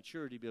not just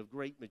maturity, but of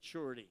great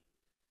maturity.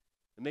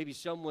 And maybe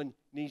someone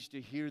needs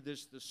to hear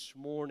this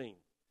morning.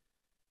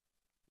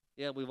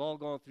 Yeah, we've all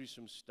gone through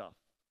some stuff.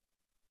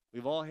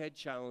 We've all had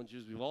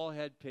challenges. We've all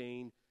had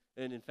pain.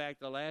 And in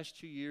fact, the last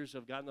 2 years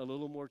have gotten a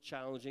little more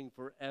challenging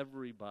for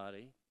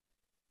everybody.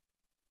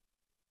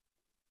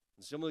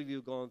 And some of you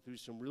have gone through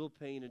some real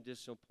pain and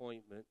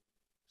disappointment,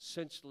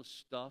 senseless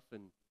stuff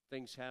and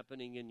things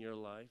happening in your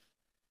life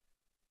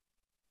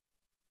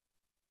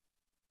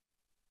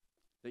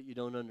that you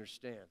don't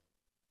understand.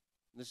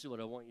 And this is what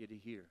I want you to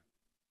hear.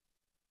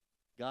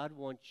 God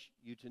wants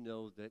you to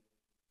know that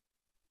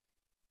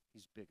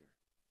He's bigger.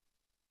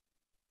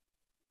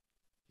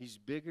 He's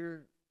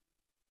bigger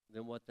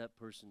than what that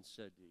person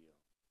said to you.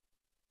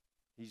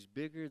 He's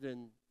bigger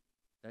than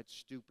that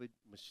stupid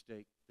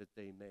mistake that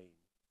they made.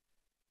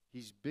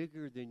 He's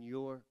bigger than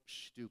your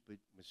stupid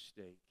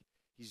mistake.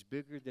 He's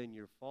bigger than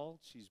your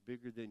faults. He's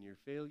bigger than your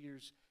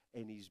failures.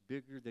 And He's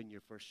bigger than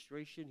your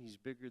frustration. He's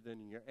bigger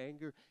than your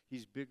anger.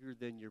 He's bigger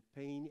than your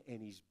pain.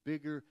 And He's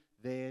bigger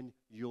than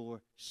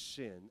your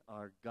sin.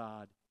 Our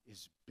God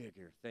is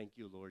bigger. Thank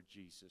you, Lord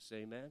Jesus.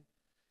 Amen.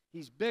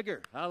 He's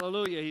bigger.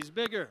 Hallelujah. He's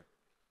bigger.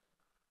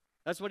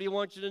 That's what He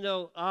wants you to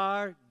know.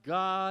 Our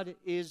God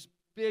is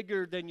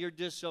bigger than your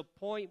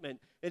disappointment.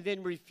 And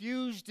then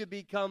refuse to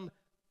become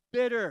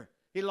bitter.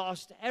 He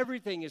lost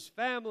everything, his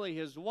family,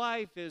 his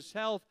wife, his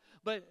health.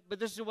 But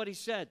this is what he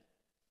said.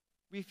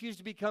 Refuse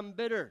to become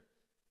bitter.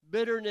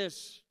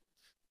 Bitterness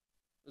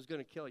is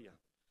going to kill you.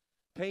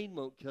 Pain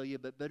won't kill you,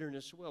 but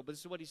bitterness will. But this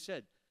is what he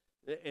said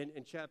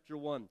in chapter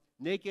 1.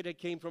 Naked I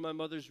came from my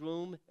mother's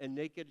womb, and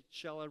naked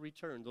shall I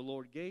return. The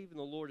Lord gave, and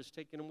the Lord has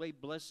taken away.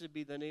 Blessed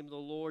be the name of the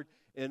Lord.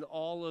 In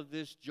all of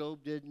this,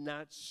 Job did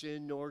not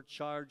sin nor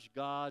charge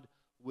God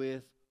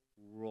with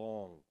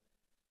wrong.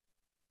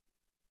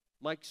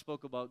 Mike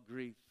spoke about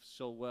grief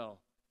so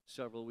well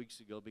several weeks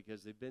ago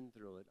because they've been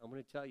through it. I'm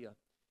going to tell you,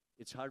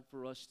 it's hard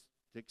for us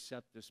to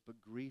accept this,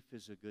 but grief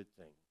is a good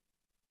thing.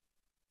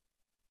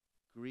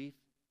 Grief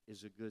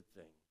is a good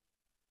thing.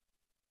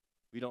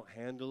 We don't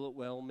handle it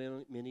well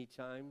many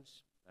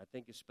times. I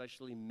think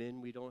especially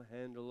men, we don't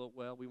handle it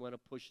well. We want to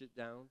push it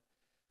down.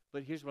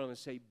 But here's what I'm going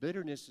to say.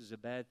 Bitterness is a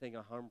bad thing,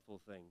 a harmful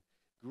thing.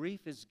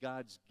 Grief is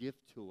God's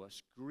gift to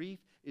us. Grief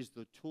is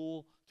the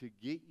tool to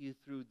get you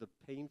through the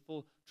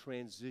painful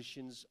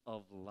transitions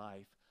of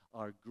life.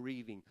 Our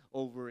grieving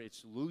over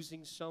it's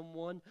losing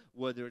someone,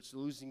 whether it's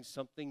losing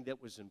something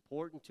that was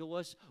important to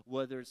us,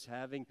 whether it's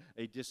having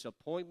a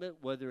disappointment,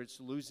 whether it's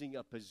losing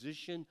a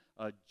position,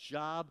 a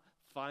job,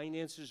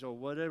 finances, or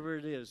whatever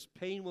it is.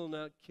 Pain will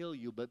not kill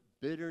you, but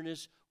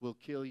bitterness will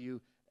kill you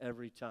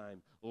every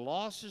time.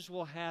 Losses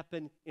will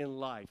happen in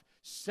life.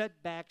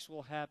 Setbacks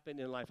will happen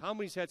in life. How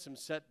many's had some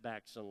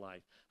setbacks in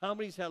life? How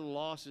many's had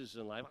losses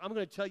in life? I'm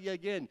going to tell you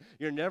again,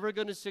 you're never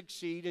going to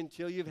succeed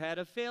until you've had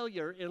a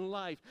failure in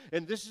life.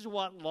 And this is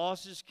what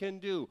losses can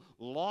do.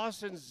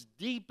 Losses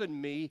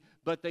deepen me,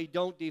 but they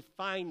don't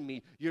define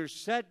me. Your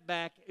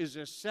setback is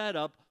a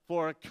setup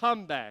for a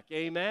comeback.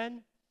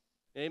 Amen?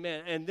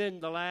 Amen. And then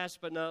the last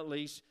but not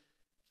least,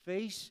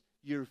 face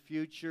your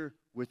future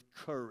with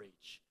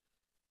courage.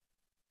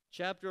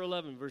 Chapter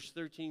 11, verse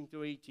 13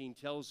 through 18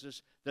 tells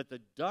us that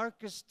the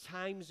darkest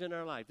times in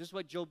our life, this is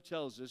what Job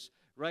tells us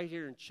right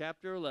here in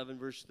chapter 11,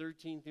 verse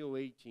 13 through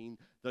 18,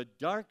 the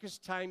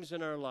darkest times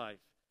in our life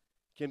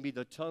can be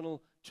the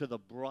tunnel to the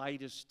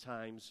brightest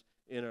times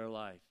in our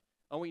life.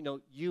 I want you to know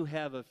you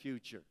have a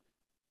future.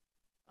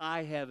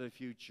 I have a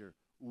future.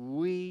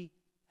 We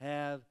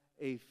have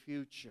a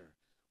future.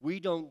 We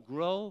don't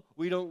grow.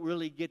 We don't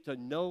really get to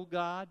know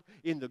God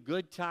in the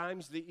good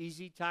times, the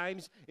easy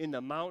times, in the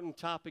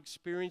mountaintop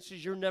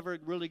experiences. You're never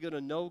really going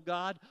to know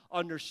God,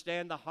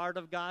 understand the heart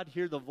of God,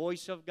 hear the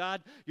voice of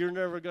God. You're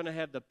never going to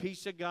have the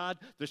peace of God,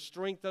 the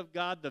strength of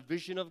God, the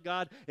vision of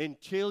God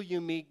until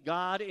you meet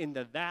God in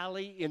the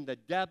valley, in the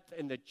depth,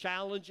 in the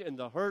challenge, in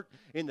the hurt,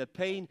 in the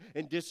pain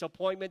and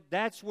disappointment.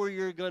 That's where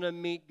you're going to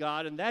meet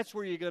God, and that's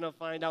where you're going to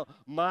find out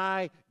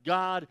my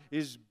God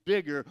is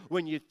bigger.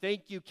 When you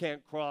think you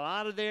can't crawl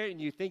out of there and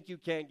you think you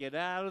can't get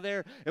out of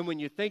there, and when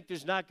you think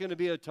there's not going to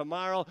be a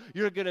tomorrow,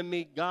 you're going to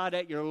meet God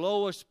at your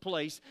lowest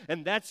place,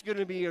 and that's going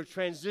to be your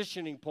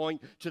transitioning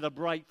point to the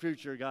bright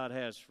future God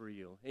has for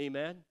you.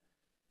 Amen?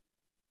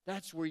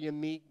 That's where you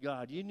meet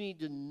God. You need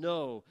to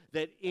know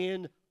that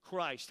in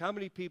Christ, how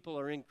many people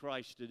are in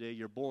Christ today?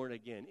 You're born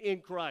again.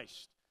 In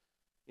Christ.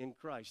 In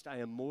Christ. I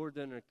am more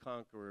than a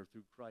conqueror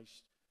through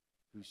Christ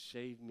who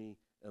saved me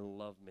and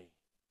loved me.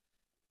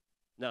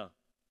 Now,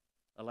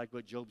 I like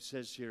what Job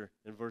says here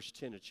in verse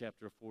 10 of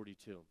chapter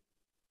 42.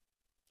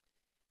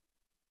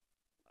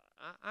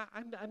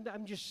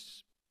 I'm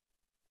just,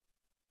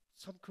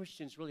 some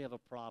Christians really have a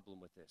problem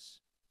with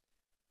this.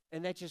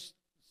 And that just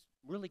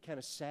really kind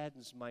of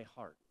saddens my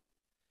heart.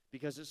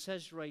 Because it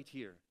says right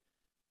here,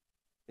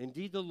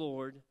 indeed the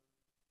Lord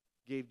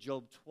gave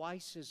Job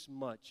twice as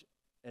much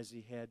as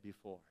he had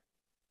before.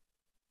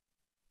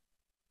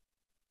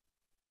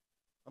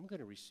 I'm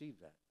going to receive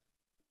that.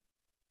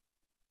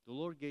 The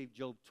Lord gave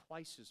Job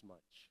twice as much.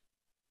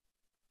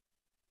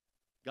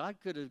 God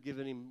could have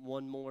given him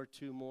one more,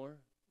 two more.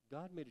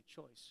 God made a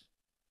choice.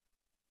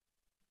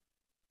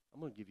 I'm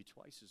going to give you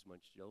twice as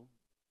much, Job.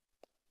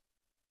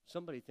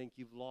 Somebody think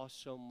you've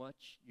lost so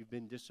much, you've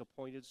been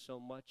disappointed so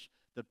much,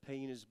 the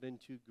pain has been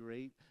too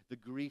great, the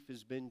grief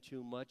has been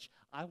too much.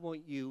 I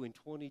want you in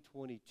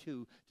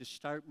 2022 to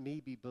start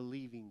maybe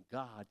believing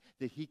God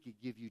that he could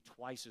give you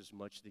twice as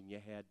much than you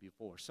had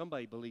before.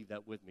 Somebody believe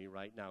that with me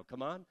right now.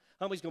 Come on.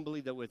 How many's going to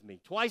believe that with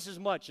me? Twice as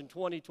much in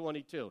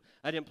 2022.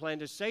 I didn't plan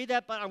to say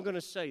that, but I'm going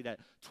to say that.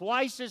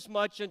 Twice as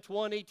much in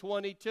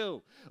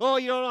 2022. Oh,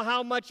 you don't know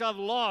how much I've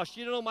lost.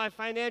 You don't know my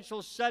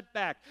financial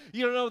setback.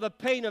 You don't know the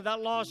pain of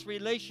that lost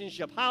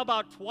relationship. How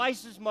about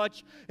twice as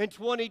much in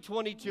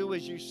 2022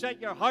 as you set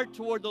your heart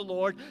toward the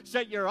Lord,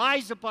 set your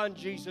eyes upon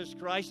Jesus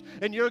Christ,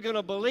 and you're going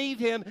to believe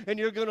him and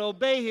you're going to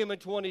obey him in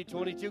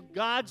 2022.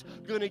 God's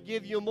going to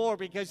give you more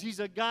because he's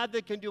a God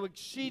that can do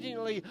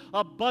exceedingly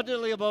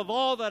abundantly above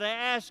all that I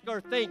ask or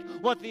think.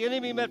 What the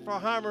enemy meant for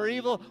harm or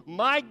evil,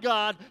 my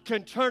God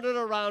can turn it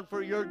around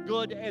for your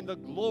good and the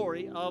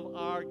glory of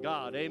our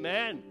God.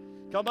 Amen.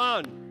 Come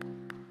on.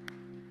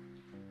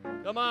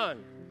 Come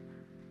on.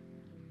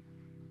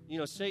 You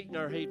know, Satan,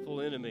 our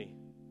hateful enemy,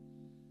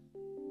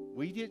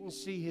 we didn't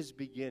see his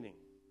beginning,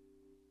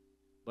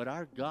 but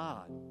our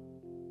God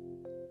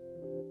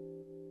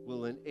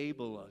will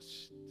enable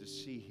us to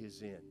see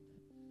his end.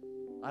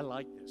 I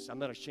like this. I'm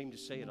not ashamed to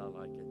say it. I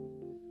like it.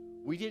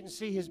 We didn't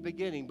see his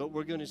beginning, but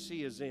we're going to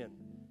see his end,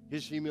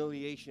 his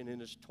humiliation and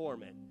his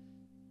torment.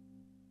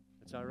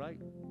 That's all right.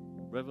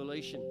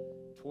 Revelation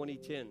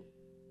 20:10.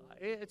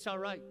 It's all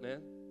right,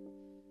 man.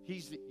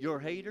 He's your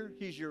hater.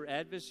 He's your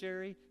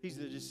adversary. He's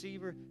the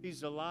deceiver.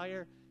 He's the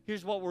liar.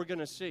 Here's what we're going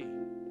to see.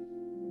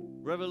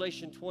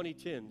 Revelation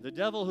 20:10. The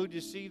devil who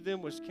deceived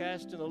them was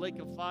cast in the lake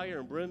of fire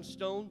and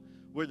brimstone,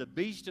 where the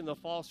beast and the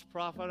false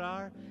prophet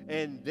are,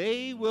 and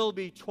they will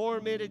be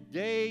tormented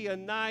day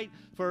and night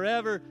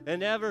forever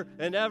and ever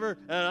and ever.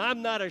 And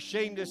I'm not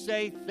ashamed to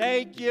say,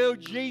 thank you,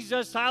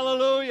 Jesus.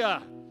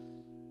 Hallelujah.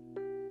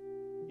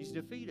 He's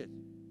defeated.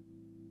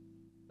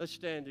 Let's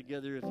stand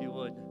together if you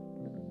would.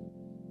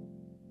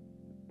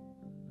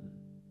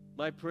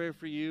 My prayer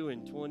for you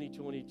in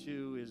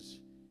 2022 is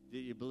that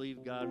you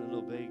believe God and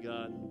obey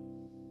God.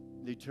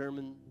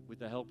 Determine with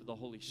the help of the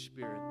Holy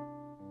Spirit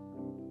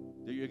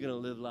that you're going to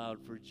live loud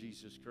for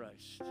Jesus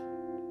Christ.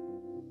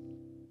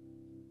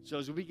 So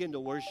as we begin to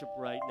worship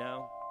right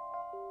now,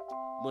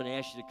 I'm going to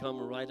ask you to come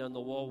and write on the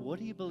wall, what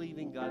are you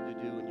believing God to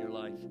do in your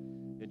life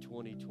in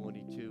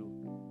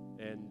 2022?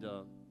 And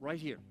right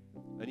here,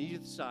 on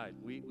either side,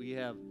 we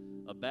have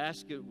a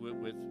basket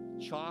with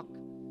chalk.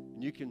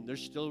 And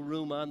there's still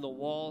room on the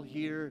wall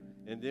here.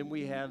 And then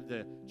we have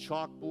the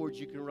chalkboards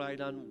you can write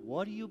on.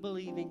 What are you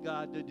believing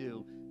God to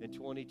do in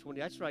 2020?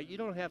 That's right. You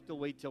don't have to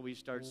wait till we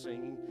start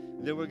singing.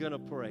 Then we're going to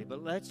pray.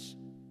 But let's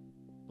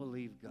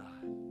believe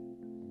God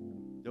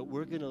that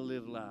we're going to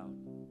live loud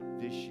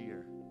this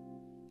year.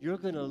 You're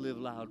going to live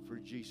loud for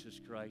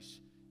Jesus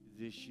Christ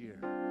this year.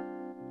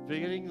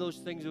 Forgetting those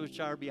things which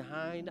are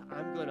behind,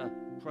 I'm going to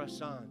press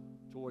on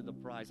toward the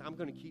prize. I'm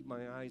going to keep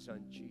my eyes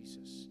on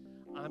Jesus.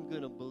 I'm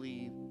going to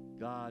believe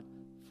God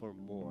for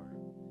more.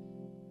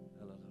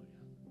 Hallelujah.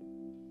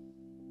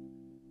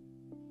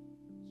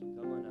 So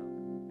come on out.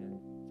 Yeah.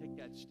 Take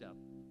that step.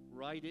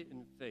 Write it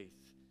in faith.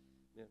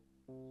 Yeah.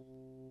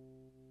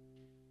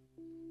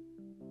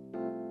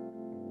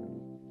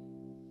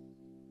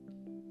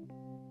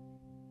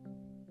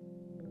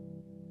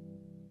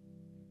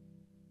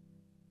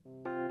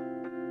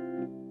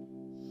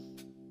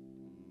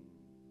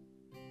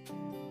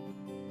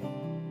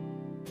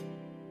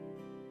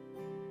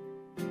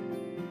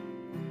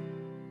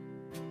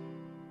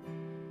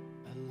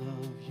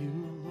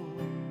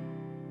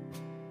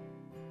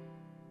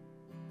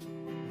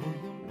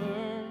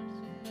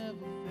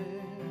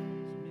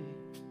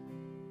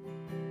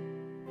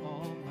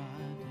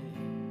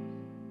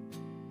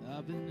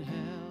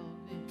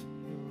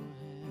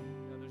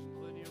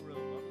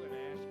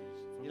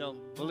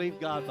 Believe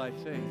God by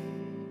faith.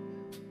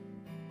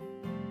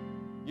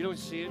 You don't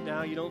see it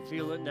now. You don't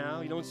feel it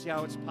now. You don't see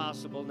how it's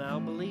possible now.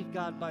 Believe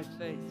God by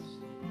faith.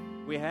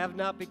 We have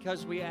not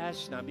because we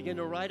ask not. Begin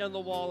to write on the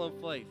wall of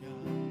faith.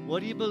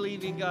 What are you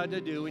believing God to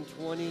do in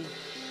 2022?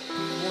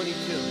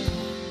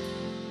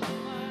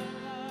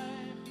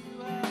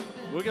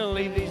 We're going to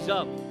leave these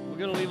up. We're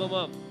going to leave them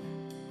up.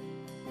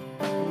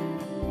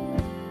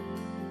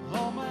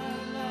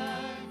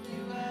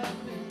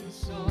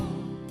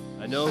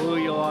 I know who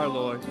you are,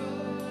 Lord.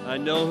 I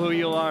know who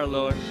you are,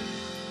 Lord.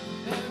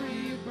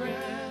 Every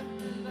breath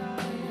that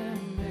I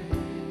am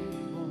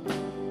able,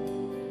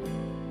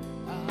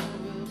 I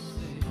will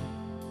sing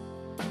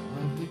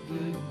of the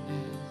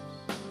goodness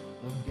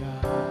of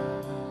God.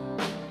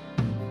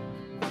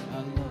 I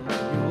love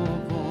your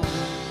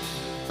voice.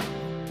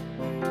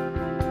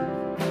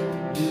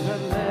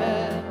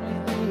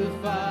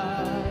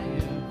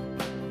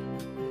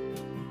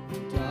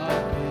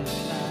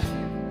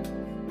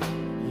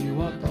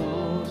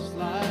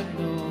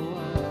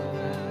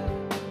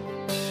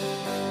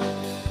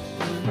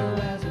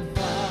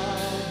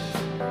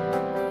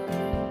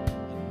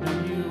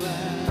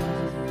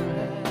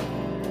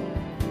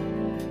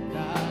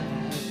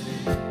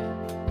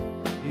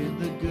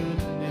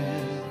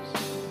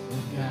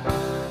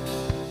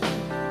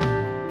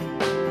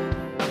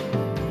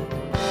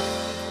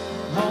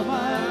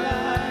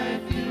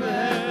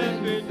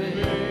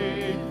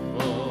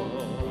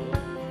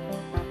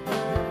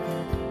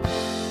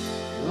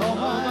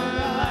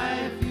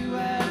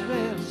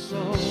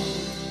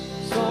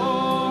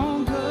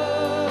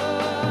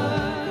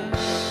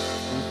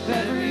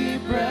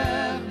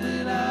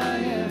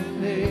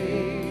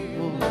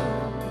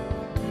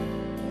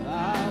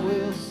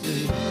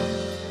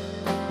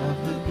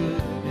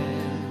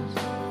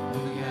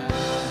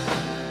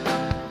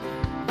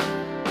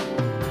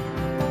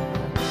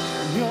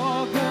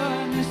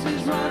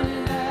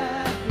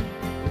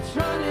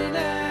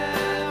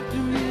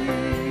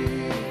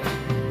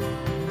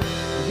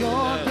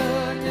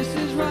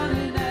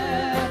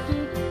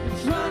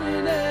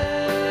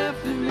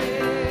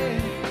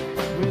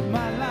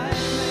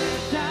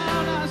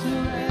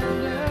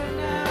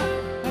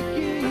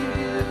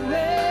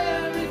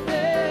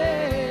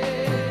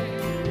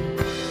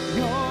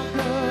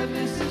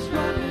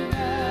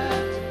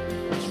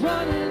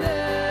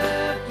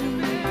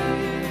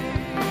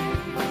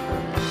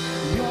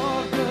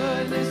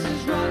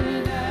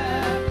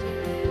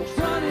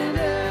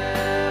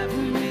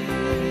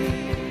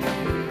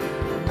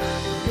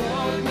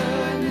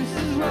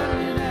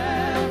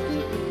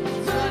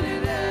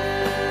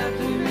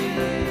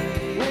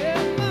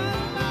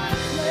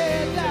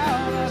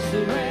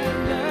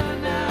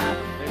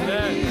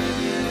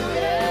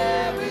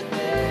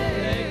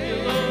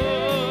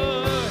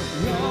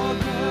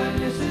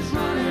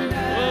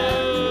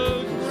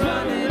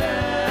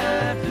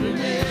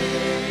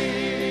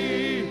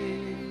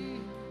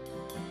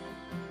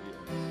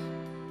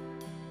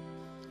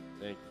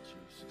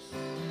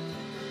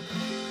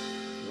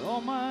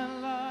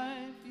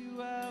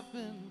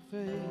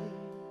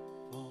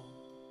 faithful.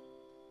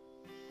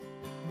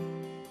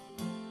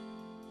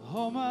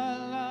 All my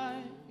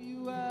life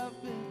you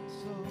have been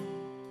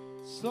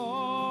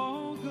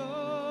so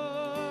good.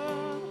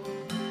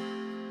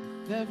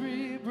 With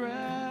every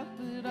breath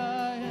that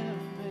I am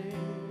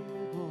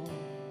able,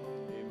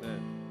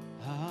 Amen.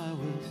 I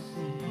will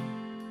sing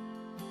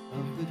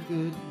of the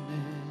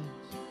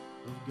goodness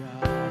of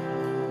God.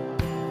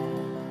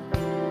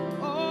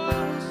 Oh, I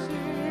will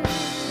sing.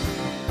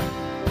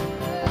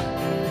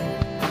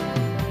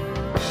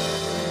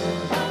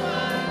 All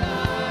my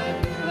life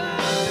you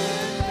have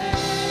been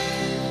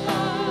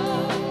faithful.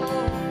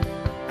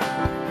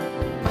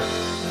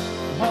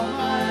 All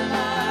my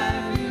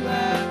life you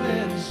have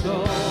been so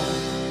good.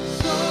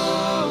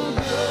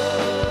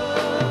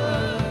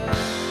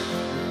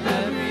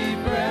 Every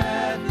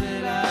breath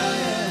that I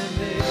am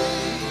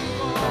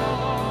able,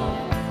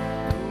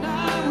 and I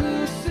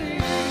will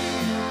sing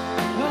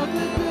of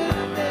the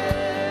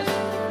goodness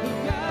of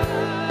God.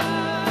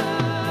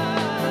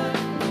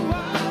 Oh,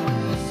 I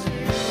will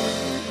sing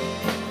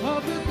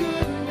of the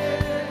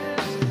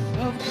goodness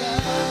of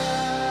God.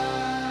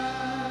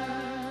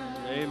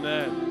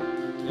 Amen.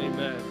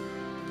 Amen.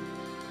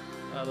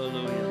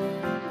 Hallelujah.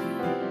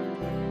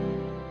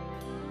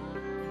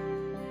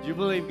 Do you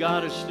believe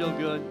God is still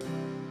good?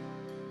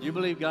 Do you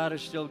believe God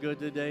is still good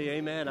today?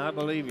 Amen. I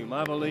believe Him.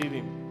 I believe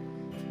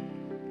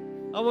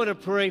Him. I want to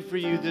pray for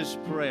you this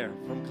prayer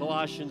from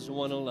Colossians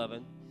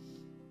 1:11,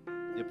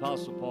 the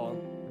Apostle Paul.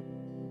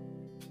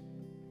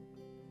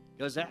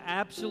 Because I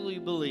absolutely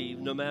believe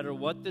no matter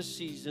what the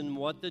season,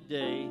 what the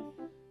day,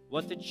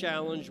 what the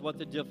challenge, what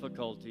the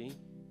difficulty,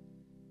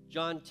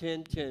 John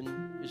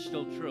 10:10 is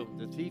still true.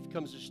 The thief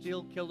comes to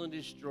steal, kill, and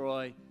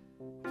destroy,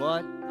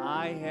 but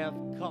I have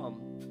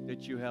come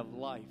that you have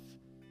life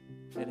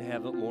and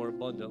have it more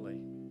abundantly.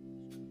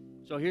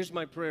 So here's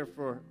my prayer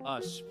for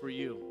us, for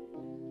you.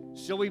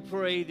 So we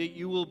pray that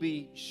you will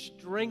be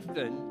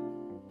strengthened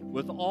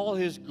with all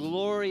His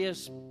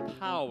glorious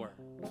power.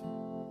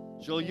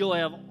 So you'll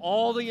have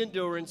all the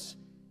endurance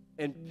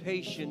and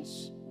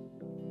patience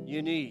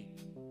you need.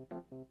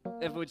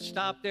 If it would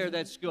stop there,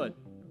 that's good.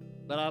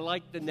 But I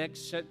like the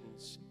next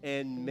sentence.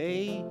 And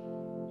may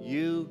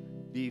you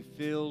be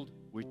filled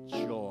with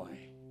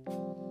joy.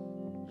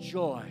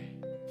 Joy.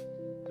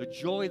 The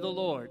joy of the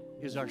Lord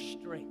is our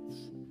strength.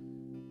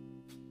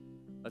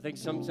 I think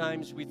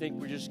sometimes we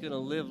think we're just going to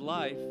live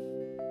life,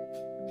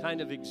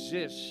 kind of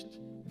exist,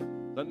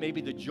 but maybe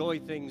the joy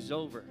thing's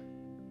over.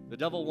 The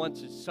devil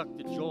wants to suck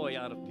the joy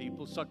out of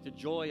people, suck the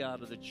joy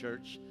out of the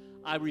church.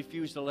 I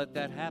refuse to let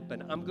that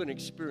happen. I'm going to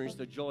experience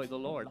the joy of the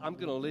Lord. I'm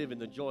going to live in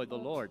the joy of the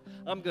Lord.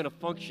 I'm going to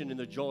function in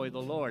the joy of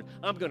the Lord.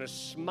 I'm going to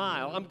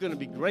smile. I'm going to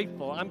be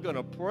grateful. I'm going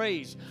to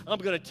praise. I'm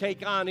going to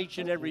take on each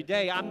and every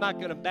day. I'm not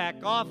going to back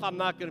off. I'm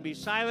not going to be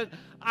silent.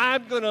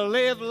 I'm going to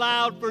live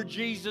loud for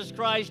Jesus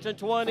Christ in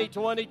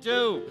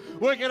 2022.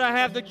 We're going to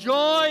have the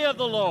joy of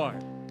the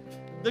Lord.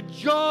 The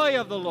joy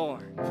of the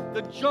Lord.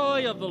 The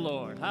joy of the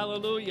Lord.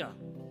 Hallelujah.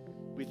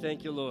 We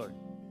thank you, Lord.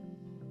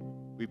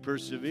 We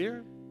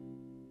persevere.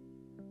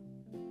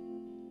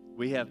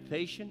 We have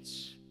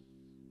patience,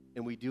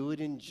 and we do it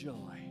in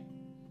joy.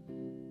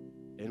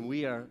 And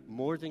we are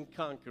more than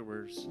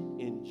conquerors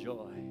in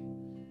joy.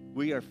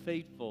 We are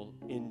faithful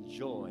in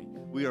joy.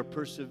 We are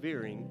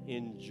persevering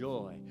in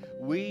joy.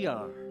 We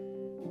are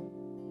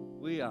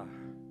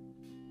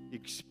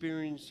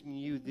experiencing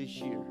you this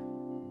year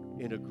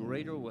in a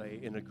greater way,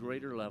 in a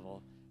greater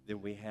level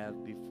than we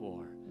have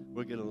before.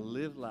 We're going to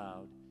live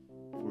loud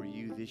for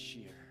you this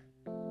year.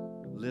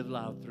 Live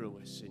loud through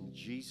us. In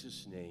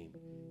Jesus' name,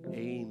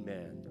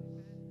 amen.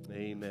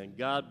 Amen.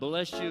 God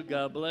bless you.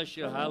 God bless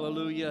you.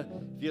 Hallelujah.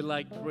 If you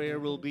like prayer,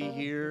 we'll be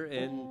here,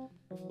 and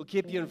we'll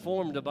keep you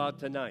informed about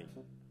tonight,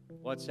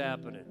 what's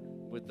happening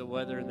with the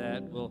weather and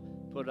that. We'll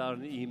put out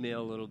an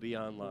email. It'll be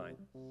online.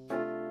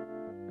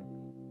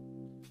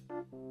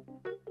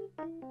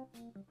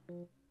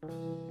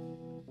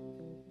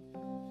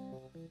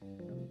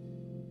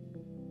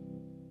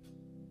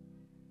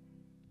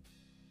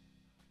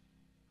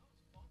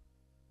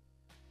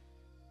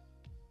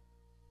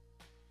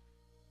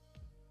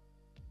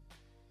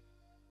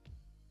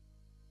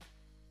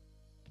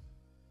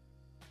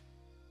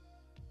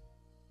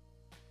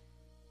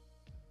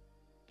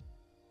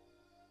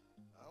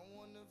 I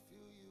wanna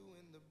feel you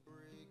in the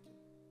breaking.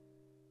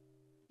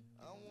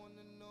 I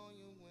wanna know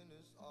you when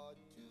it's hard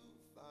to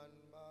find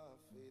my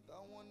faith.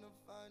 I wanna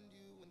find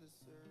you in the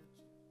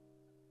searching.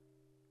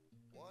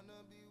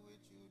 Wanna be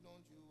with you,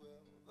 don't you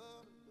ever